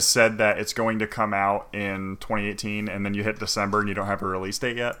something is said that it's going to come out in 2018, and then you hit December and you don't have a release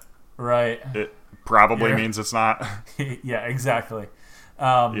date yet, right? It probably means it's not. Yeah, exactly.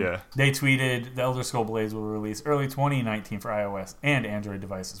 They tweeted the Elder Scrolls Blades will release early 2019 for iOS and Android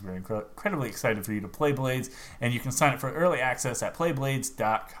devices. We're incredibly excited for you to play Blades, and you can sign up for early access at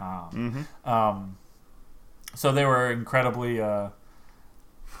playblades.com. So they were incredibly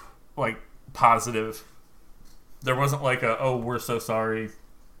positive. There wasn't like we're so sorry,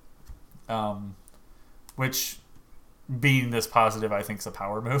 which being this positive I think is a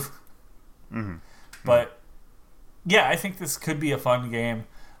power move. But yeah, I think this could be a fun game.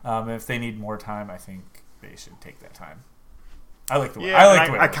 If they need more time, I think they should take that time. I like the way.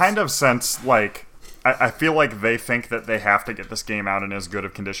 I kind of sense like I feel like they think that they have to get this game out in as good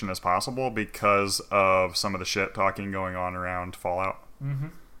of condition as possible because of some of the shit talking going on around Fallout.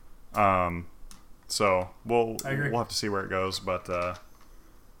 So we'll have to see where it goes, but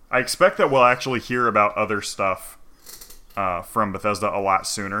I expect that we'll actually hear about other stuff from Bethesda a lot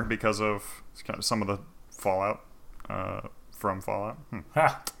sooner because of some of the Fallout from Fallout.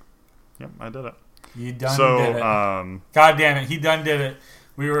 Yep, I did it. You did it. God damn it, he done did it.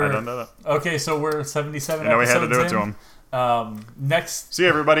 I done did it. Okay, so we're 77 episodes in. We had to do it to him. Next. See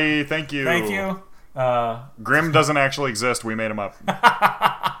everybody. Thank you. Thank you. Grim doesn't actually exist. We made him up.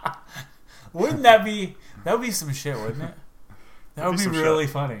 Wouldn't that be... That would be some shit, wouldn't it? That would be really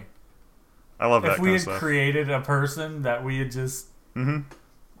funny. I love that if we had created a person that we had just...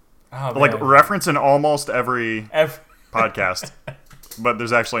 reference in almost every podcast. But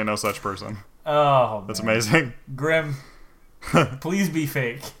there's actually no such person. Oh, that's amazing. Grim, please be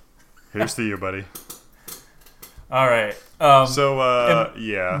fake. Here's to you, buddy. All right. One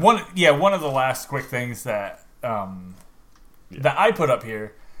of the last quick things that that I put up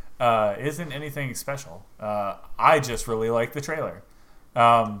here isn't anything special. I just really like the trailer.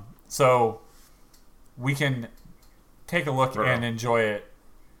 So we can take a look and enjoy it.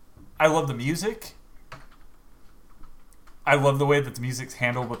 I love the music. I love the way that the music's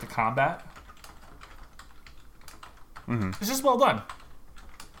handled with the combat. It's just well done.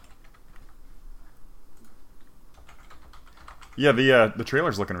 Yeah, the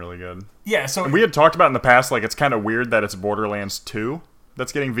trailer's looking really good. Yeah, so we had talked about in the past, like it's kind of weird that it's Borderlands 2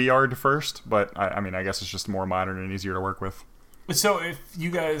 that's getting VR'd first, but I mean, I guess it's just more modern and easier to work with. So if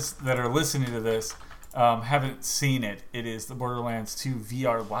you guys that are listening to this haven't seen it, it is the Borderlands 2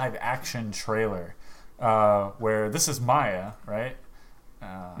 VR live action trailer, where this is Maya, right?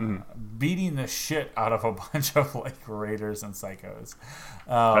 Beating the shit out of a bunch of like raiders and psychos.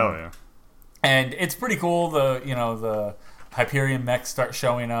 Hell yeah! And it's pretty cool. The Hyperion mechs start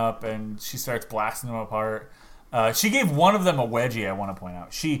showing up, and she starts blasting them apart. She gave one of them a wedgie. I want to point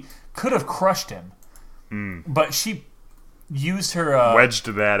out she could have crushed him, but she used her wedged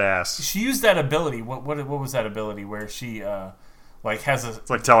that ass. She used that ability. What was that ability where she has a?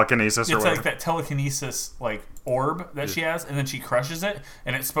 It's like telekinesis. It's like that telekinesis orb that she has, and then she crushes it,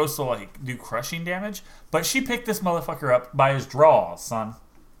 and it's supposed to do crushing damage. But she picked this motherfucker up by his draws, son.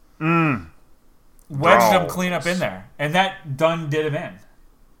 Wedged him clean up in there, and that did him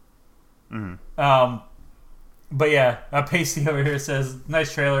in. But yeah, Pasty over here says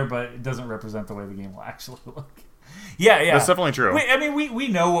nice trailer, but it doesn't represent the way the game will actually look. Yeah, that's definitely true. We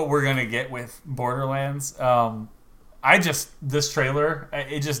know what we're gonna get with Borderlands. This trailer,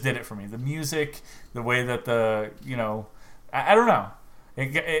 it just did it for me. The music, the way that I don't know.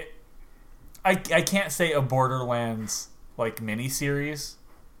 I can't say a Borderlands miniseries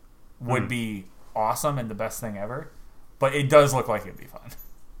would be awesome and the best thing ever, but it does look like it'd be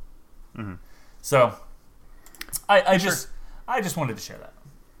fun. So I just wanted to share that.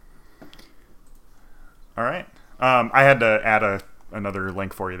 All right. I had to add another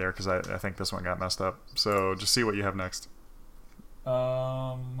link for you there because I think this one got messed up. So just see what you have next.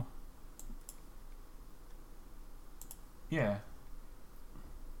 Yeah.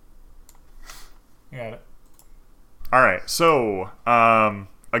 Got it. All right. So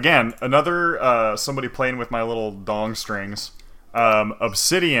again, another somebody playing with my little dong strings.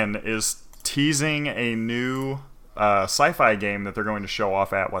 Obsidian is teasing a new sci-fi game that they're going to show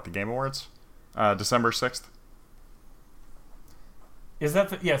off at the Game Awards, December 6th. Is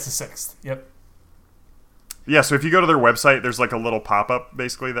that yeah? It's the 6th. Yep. Yeah. So if you go to their website, there's like a little pop-up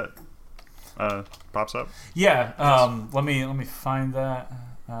basically that pops up. Yeah. Let me find that.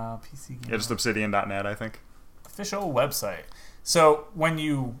 PC game. Yeah, just obsidian.net, I think. Official website. So when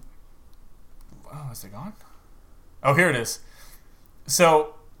you, is it gone? Oh, here it is.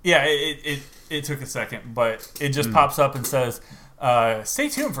 So yeah, it took a second, but it just pops up and says, "Stay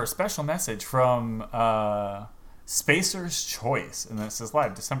tuned for a special message from Spacer's Choice," and then it says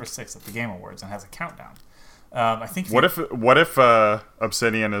live December 6th at the Game Awards and has a countdown. I think. What if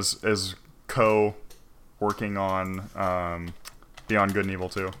Obsidian is working on Beyond Good and Evil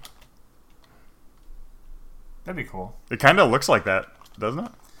 2? That'd be cool. It kind of looks like that, doesn't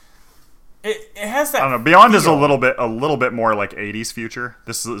it? It has that. I don't know. Beyond feel. is a little bit more like 80s future.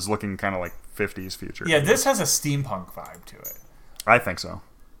 This is looking kind of like 50s future. Yeah, this has a steampunk vibe to it. I think so.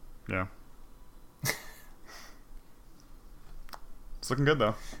 Yeah. It's looking good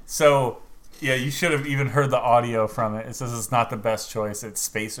though. So yeah, you should have even heard the audio from it. It says it's not the best choice. It's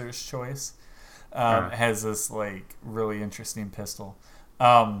Spacer's Choice. It has this like really interesting pistol.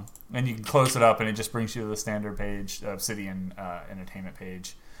 And you can close it up, and it just brings you to the standard page, the Obsidian Entertainment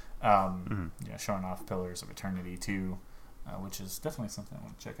page, showing off Pillars of Eternity 2, which is definitely something I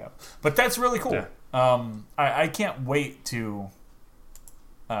want to check out. But that's really cool. Yeah. I can't wait to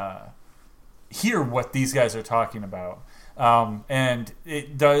hear what these guys are talking about. And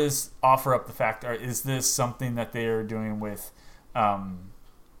it does offer up the fact: is this something that they are doing with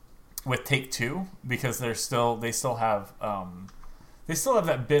Take-Two? Because they still have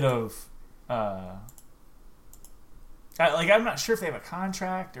that bit of I'm not sure if they have a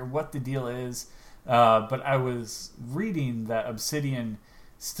contract or what the deal is, but I was reading that Obsidian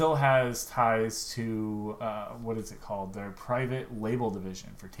still has ties to what is it called, their private label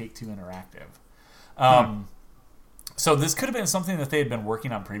division for Take-Two Interactive. So this could have been something that they had been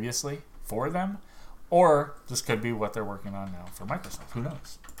working on previously for them, or this could be what they're working on now for Microsoft. Who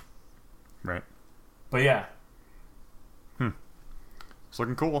knows? Right. But yeah. It's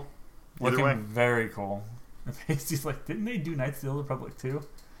looking cool. Either Looking way. very cool. He's like, didn't they do Knights of the Old Republic too?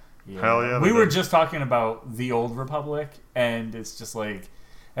 Yeah. Hell yeah. We were just talking about the Old Republic, and it's just like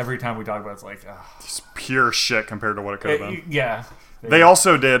every time we talk about it, it's like, It's pure shit compared to what it could have been. yeah. They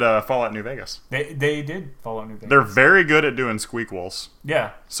also did Fallout New Vegas. They did Fallout New Vegas. They're very good at doing squeakquels.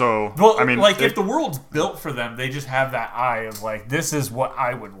 Yeah. So, Well, I mean, like if the world's built for them, they just have that eye of like, this is what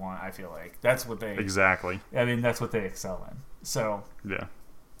I would want. I feel like that's what they exactly. I mean, that's what they excel in. So Yeah.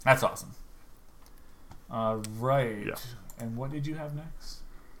 that's awesome. Right. Yeah. And what did you have next?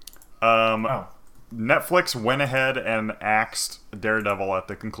 Oh. Netflix went ahead and axed Daredevil at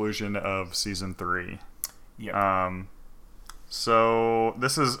the conclusion of season 3. Yeah. So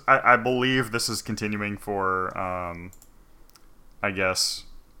this is, I believe this is continuing for, I guess,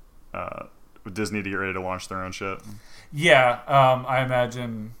 Disney to get ready to launch their own shit. Yeah, I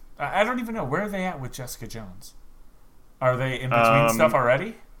imagine. I don't even know. Where are they at with Jessica Jones? Are they in between stuff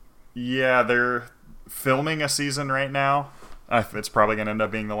already? Yeah, they're filming a season right now. It's probably going to end up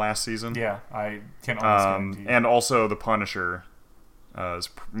being the last season. Yeah, I can almost guarantee. And also The Punisher is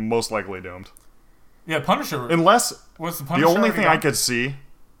most likely doomed. Yeah, Punisher. Unless Was the Punisher the only already thing done? I could see,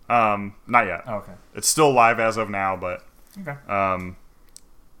 not yet. Oh, okay. It's still live as of now, but Okay.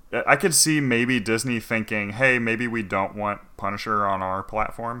 I could see maybe Disney thinking, hey, maybe we don't want Punisher on our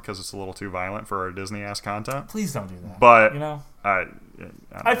platform because it's a little too violent for our Disney-ass content. Please don't do that. But you know, I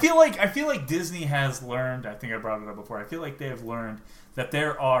I feel like Disney has learned. I think I brought it up before. I feel like they have learned that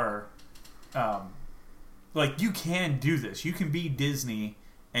there are, like you can do this. You can be Disney,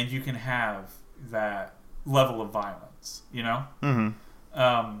 and you can have that level of violence. You know.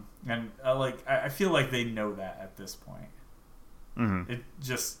 Mm-hmm. And I feel like they know that at this point. Mm-hmm.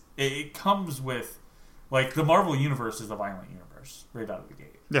 It comes with, like, the Marvel universe is a violent universe right out of the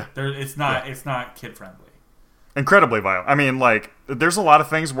gate. Yeah. It's not kid friendly. Incredibly violent. I mean, like, there's a lot of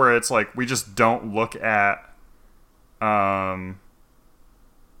things where it's like we just don't look at, I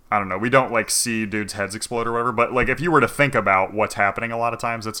don't know, we don't like see dudes' heads explode or whatever. But like, if you were to think about what's happening, a lot of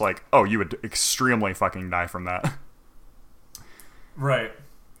times it's like, oh, you would extremely fucking die from that. Right.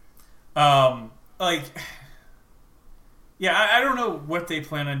 like, yeah, I don't know what they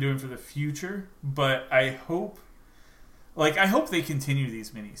plan on doing for the future, but I hope they continue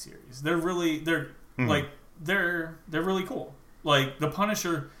these miniseries. They're really cool. Like the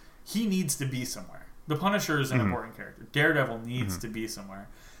Punisher, he needs to be somewhere. The Punisher is an important character. Daredevil needs to be somewhere.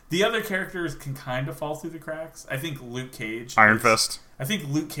 The other characters can kind of fall through the cracks. I think Luke Cage, Iron Fist. I think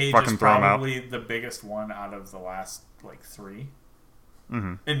Luke Cage Fucking is probably the biggest one out of the last like 3.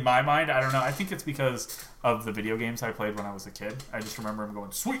 In my mind, I don't know. I think it's because of the video games I played when I was a kid. I just remember him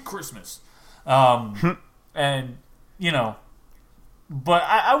going, "Sweet Christmas," and you know. But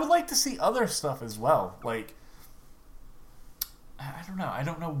I would like to see other stuff as well. Like, I don't know. I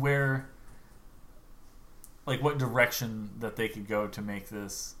don't know where, like, what direction that they could go to make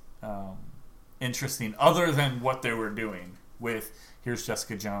this interesting, other than what they were doing with here's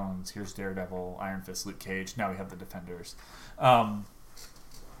Jessica Jones, here's Daredevil, Iron Fist, Luke Cage. Now we have the Defenders.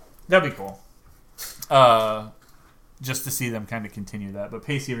 That'd be cool. Just to see them kind of continue that. But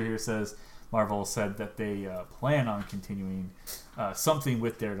Pacey over here says Marvel said that they plan on continuing something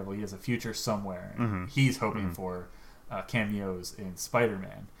with Daredevil. He has a future somewhere. And he's hoping for cameos in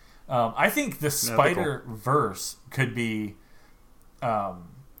Spider-Man. I think the Spider-Verse could be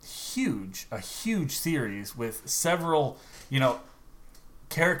huge. A huge series with several,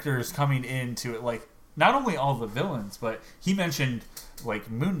 characters coming into it. Like, not only all the villains, but he mentioned, like,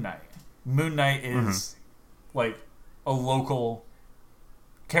 Moon Knight. Moon Knight is, like, a local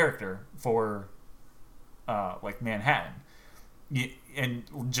character for, like, Manhattan. And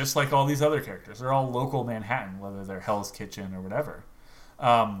just like all these other characters, they're all local Manhattan, whether they're Hell's Kitchen or whatever.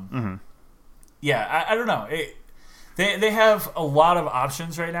 Yeah, I don't know. They have a lot of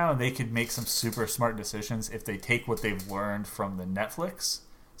options right now, and they could make some super smart decisions if they take what they've learned from the Netflix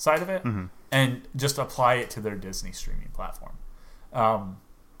side of it and just apply it to their Disney streaming platform.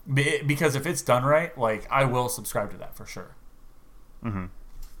 Because if it's done right, like, I will subscribe to that for sure.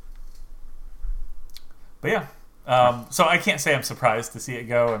 But yeah. So I can't say I'm surprised to see it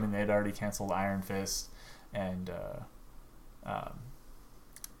go. I mean, they'd already canceled Iron Fist and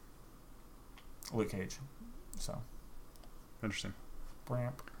Luke Cage. So interesting.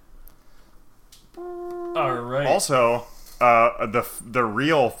 All right. Also, the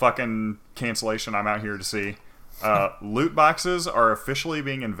real fucking cancellation I'm out here to see. Loot boxes are officially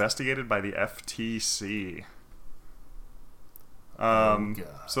being investigated by the FTC.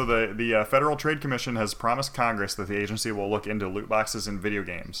 So the Federal Trade Commission has promised Congress that the agency will look into loot boxes in video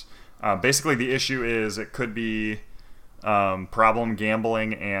games. Basically, the issue is it could be problem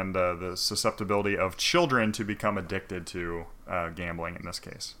gambling and the susceptibility of children to become addicted to gambling in this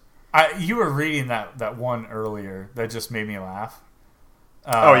case. You were reading that one earlier that just made me laugh.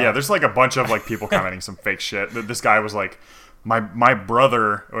 Oh yeah, there's like a bunch of like people commenting some fake shit. This guy was like, my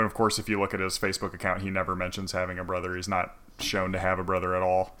brother, and of course if you look at his Facebook account, he never mentions having a brother. He's not shown to have a brother at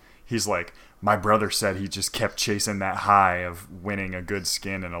all. He's like, my brother said he just kept chasing that high of winning a good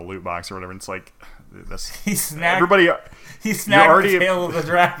skin in a loot box or whatever. And it's like, he snagged the tail of the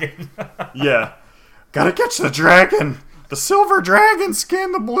dragon. Yeah, gotta catch the dragon. The silver dragon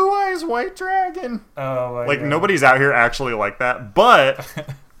skin, the blue eyes white dragon. Oh my God. Nobody's out here actually like that, but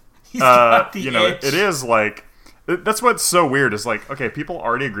it is like, that's what's so weird is like, okay, people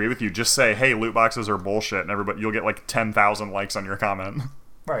already agree with you. Just say, hey, loot boxes are bullshit, and everybody, you'll get like 10,000 likes on your comment.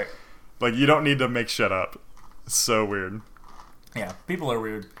 Right. Like, you don't need to make shit up. It's so weird. Yeah, people are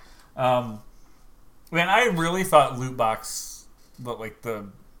weird. Man, I really thought loot box, like the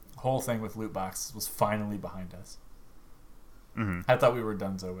whole thing with loot boxes was finally behind us. I thought we were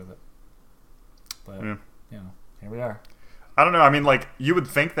donezo with it. But, here we are. I don't know. I mean, like, you would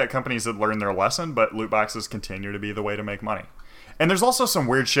think that companies had learned their lesson, but loot boxes continue to be the way to make money. And there's also some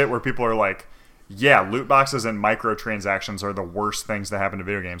weird shit where people are like, yeah, loot boxes and microtransactions are the worst things that happen to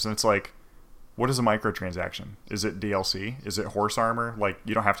video games. And it's like, what is a microtransaction? Is it DLC? Is it horse armor? Like,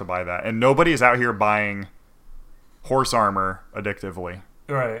 you don't have to buy that. And nobody is out here buying horse armor addictively.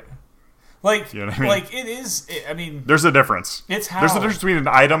 Right. Like, you know what I mean? Like, it is, there's a difference. It's how. There's a difference between an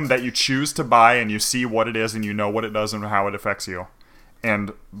item that you choose to buy and you see what it is and you know what it does and how it affects you,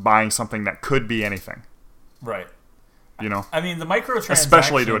 and buying something that could be anything. Right. You know? I mean, the microtransactions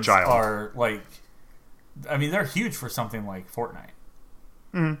especially to a child are, like, they're huge for something like Fortnite.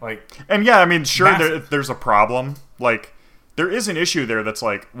 Like, and yeah, I mean, sure, there's a problem. Like, there is an issue there that's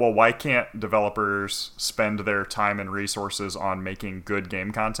like, well, why can't developers spend their time and resources on making good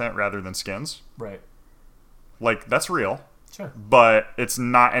game content rather than skins? Right. Like, that's real. Sure. But it's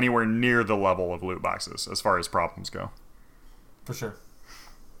not anywhere near the level of loot boxes as far as problems go. For sure.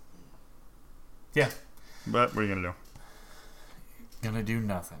 Yeah. But what are you going to do? Gonna do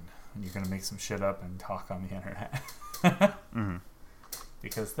nothing. and you're going to make some shit up and talk on the internet. Mm-hmm.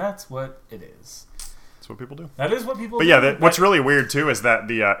 Because that's what it is. That's what people do. That is what people But do. yeah, what's really weird too is that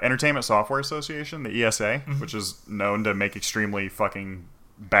the Entertainment Software Association, the ESA, which is known to make extremely fucking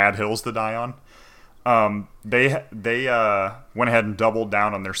bad hills to die on, they went ahead and doubled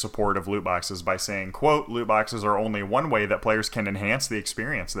down on their support of loot boxes by saying, quote, loot boxes are only one way that players can enhance the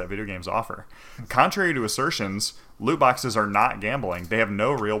experience that video games offer. Contrary to assertions, loot boxes are not gambling. They have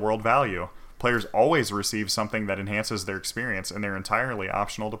no real world value. Players always receive something that enhances their experience, and they're entirely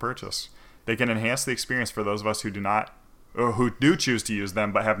optional to purchase. They can enhance the experience for those of us who do choose to use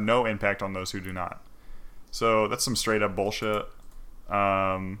them, but have no impact on those who do not. So that's some straight up bullshit.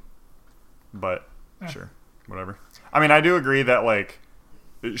 But sure, whatever. I mean, I do agree that like,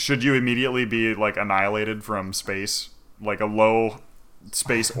 should you immediately be like annihilated from space, like a low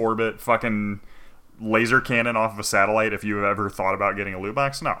space orbit fucking laser cannon off of a satellite, if you ever thought about getting a loot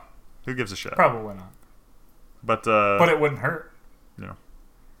box? No, who gives a shit? Probably not. But it wouldn't hurt.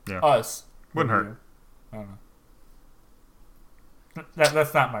 Yeah. Us. Wouldn't hurt. I don't know.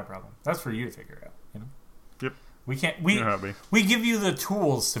 That's not my problem. That's for you to figure out. You know. Yep. We can't. You know how it be. We give you the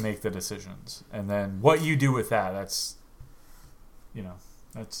tools to make the decisions, and then what you do with that, that's your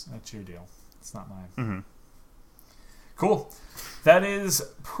deal. It's not mine. Mm-hmm. Cool. That is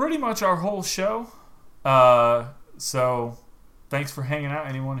pretty much our whole show. So thanks for hanging out.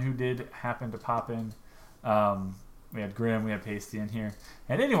 Anyone who did happen to pop in. We had Grim, we had Pasty in here,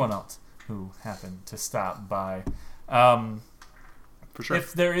 and anyone else who happened to stop by. For sure.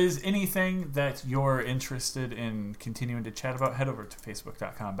 If there is anything that you're interested in continuing to chat about, head over to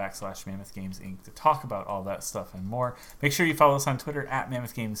facebook.com/Mammoth Games Inc. to talk about all that stuff and more. Make sure you follow us on Twitter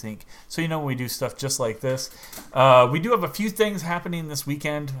 @Mammoth Games Inc. so you know when we do stuff just like this. We do have a few things happening this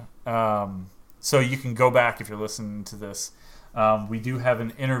weekend, so you can go back if you're listening to this. We do have an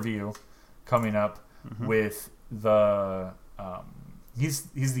interview coming up with the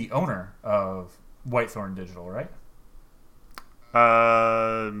he's the owner of Whitethorn Digital, right?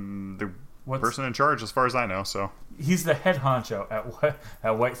 The person in charge, as far as I know. So he's the head honcho at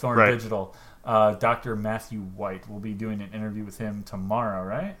Whitethorn Digital. Dr. Matthew White. We'll be doing an interview with him tomorrow,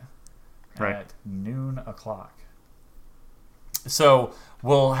 right? At noon o'clock. So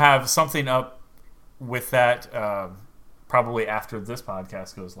we'll have something up with that probably after this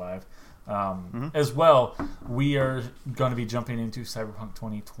podcast goes live. As well, we are going to be jumping into Cyberpunk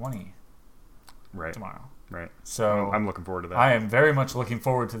 2020 tomorrow. Right. So I'm looking forward to that. I am very much looking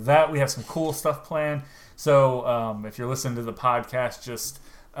forward to that. We have some cool stuff planned. So if you're listening to the podcast, just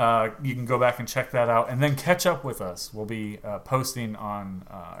you can go back and check that out and then catch up with us. We'll be posting on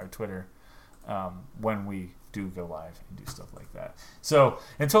our Twitter when we do go live and do stuff like that. So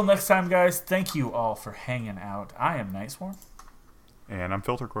until next time, guys, thank you all for hanging out. I am Night Swarm. And I'm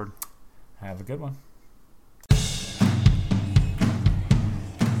Filter Cord. Have a good one.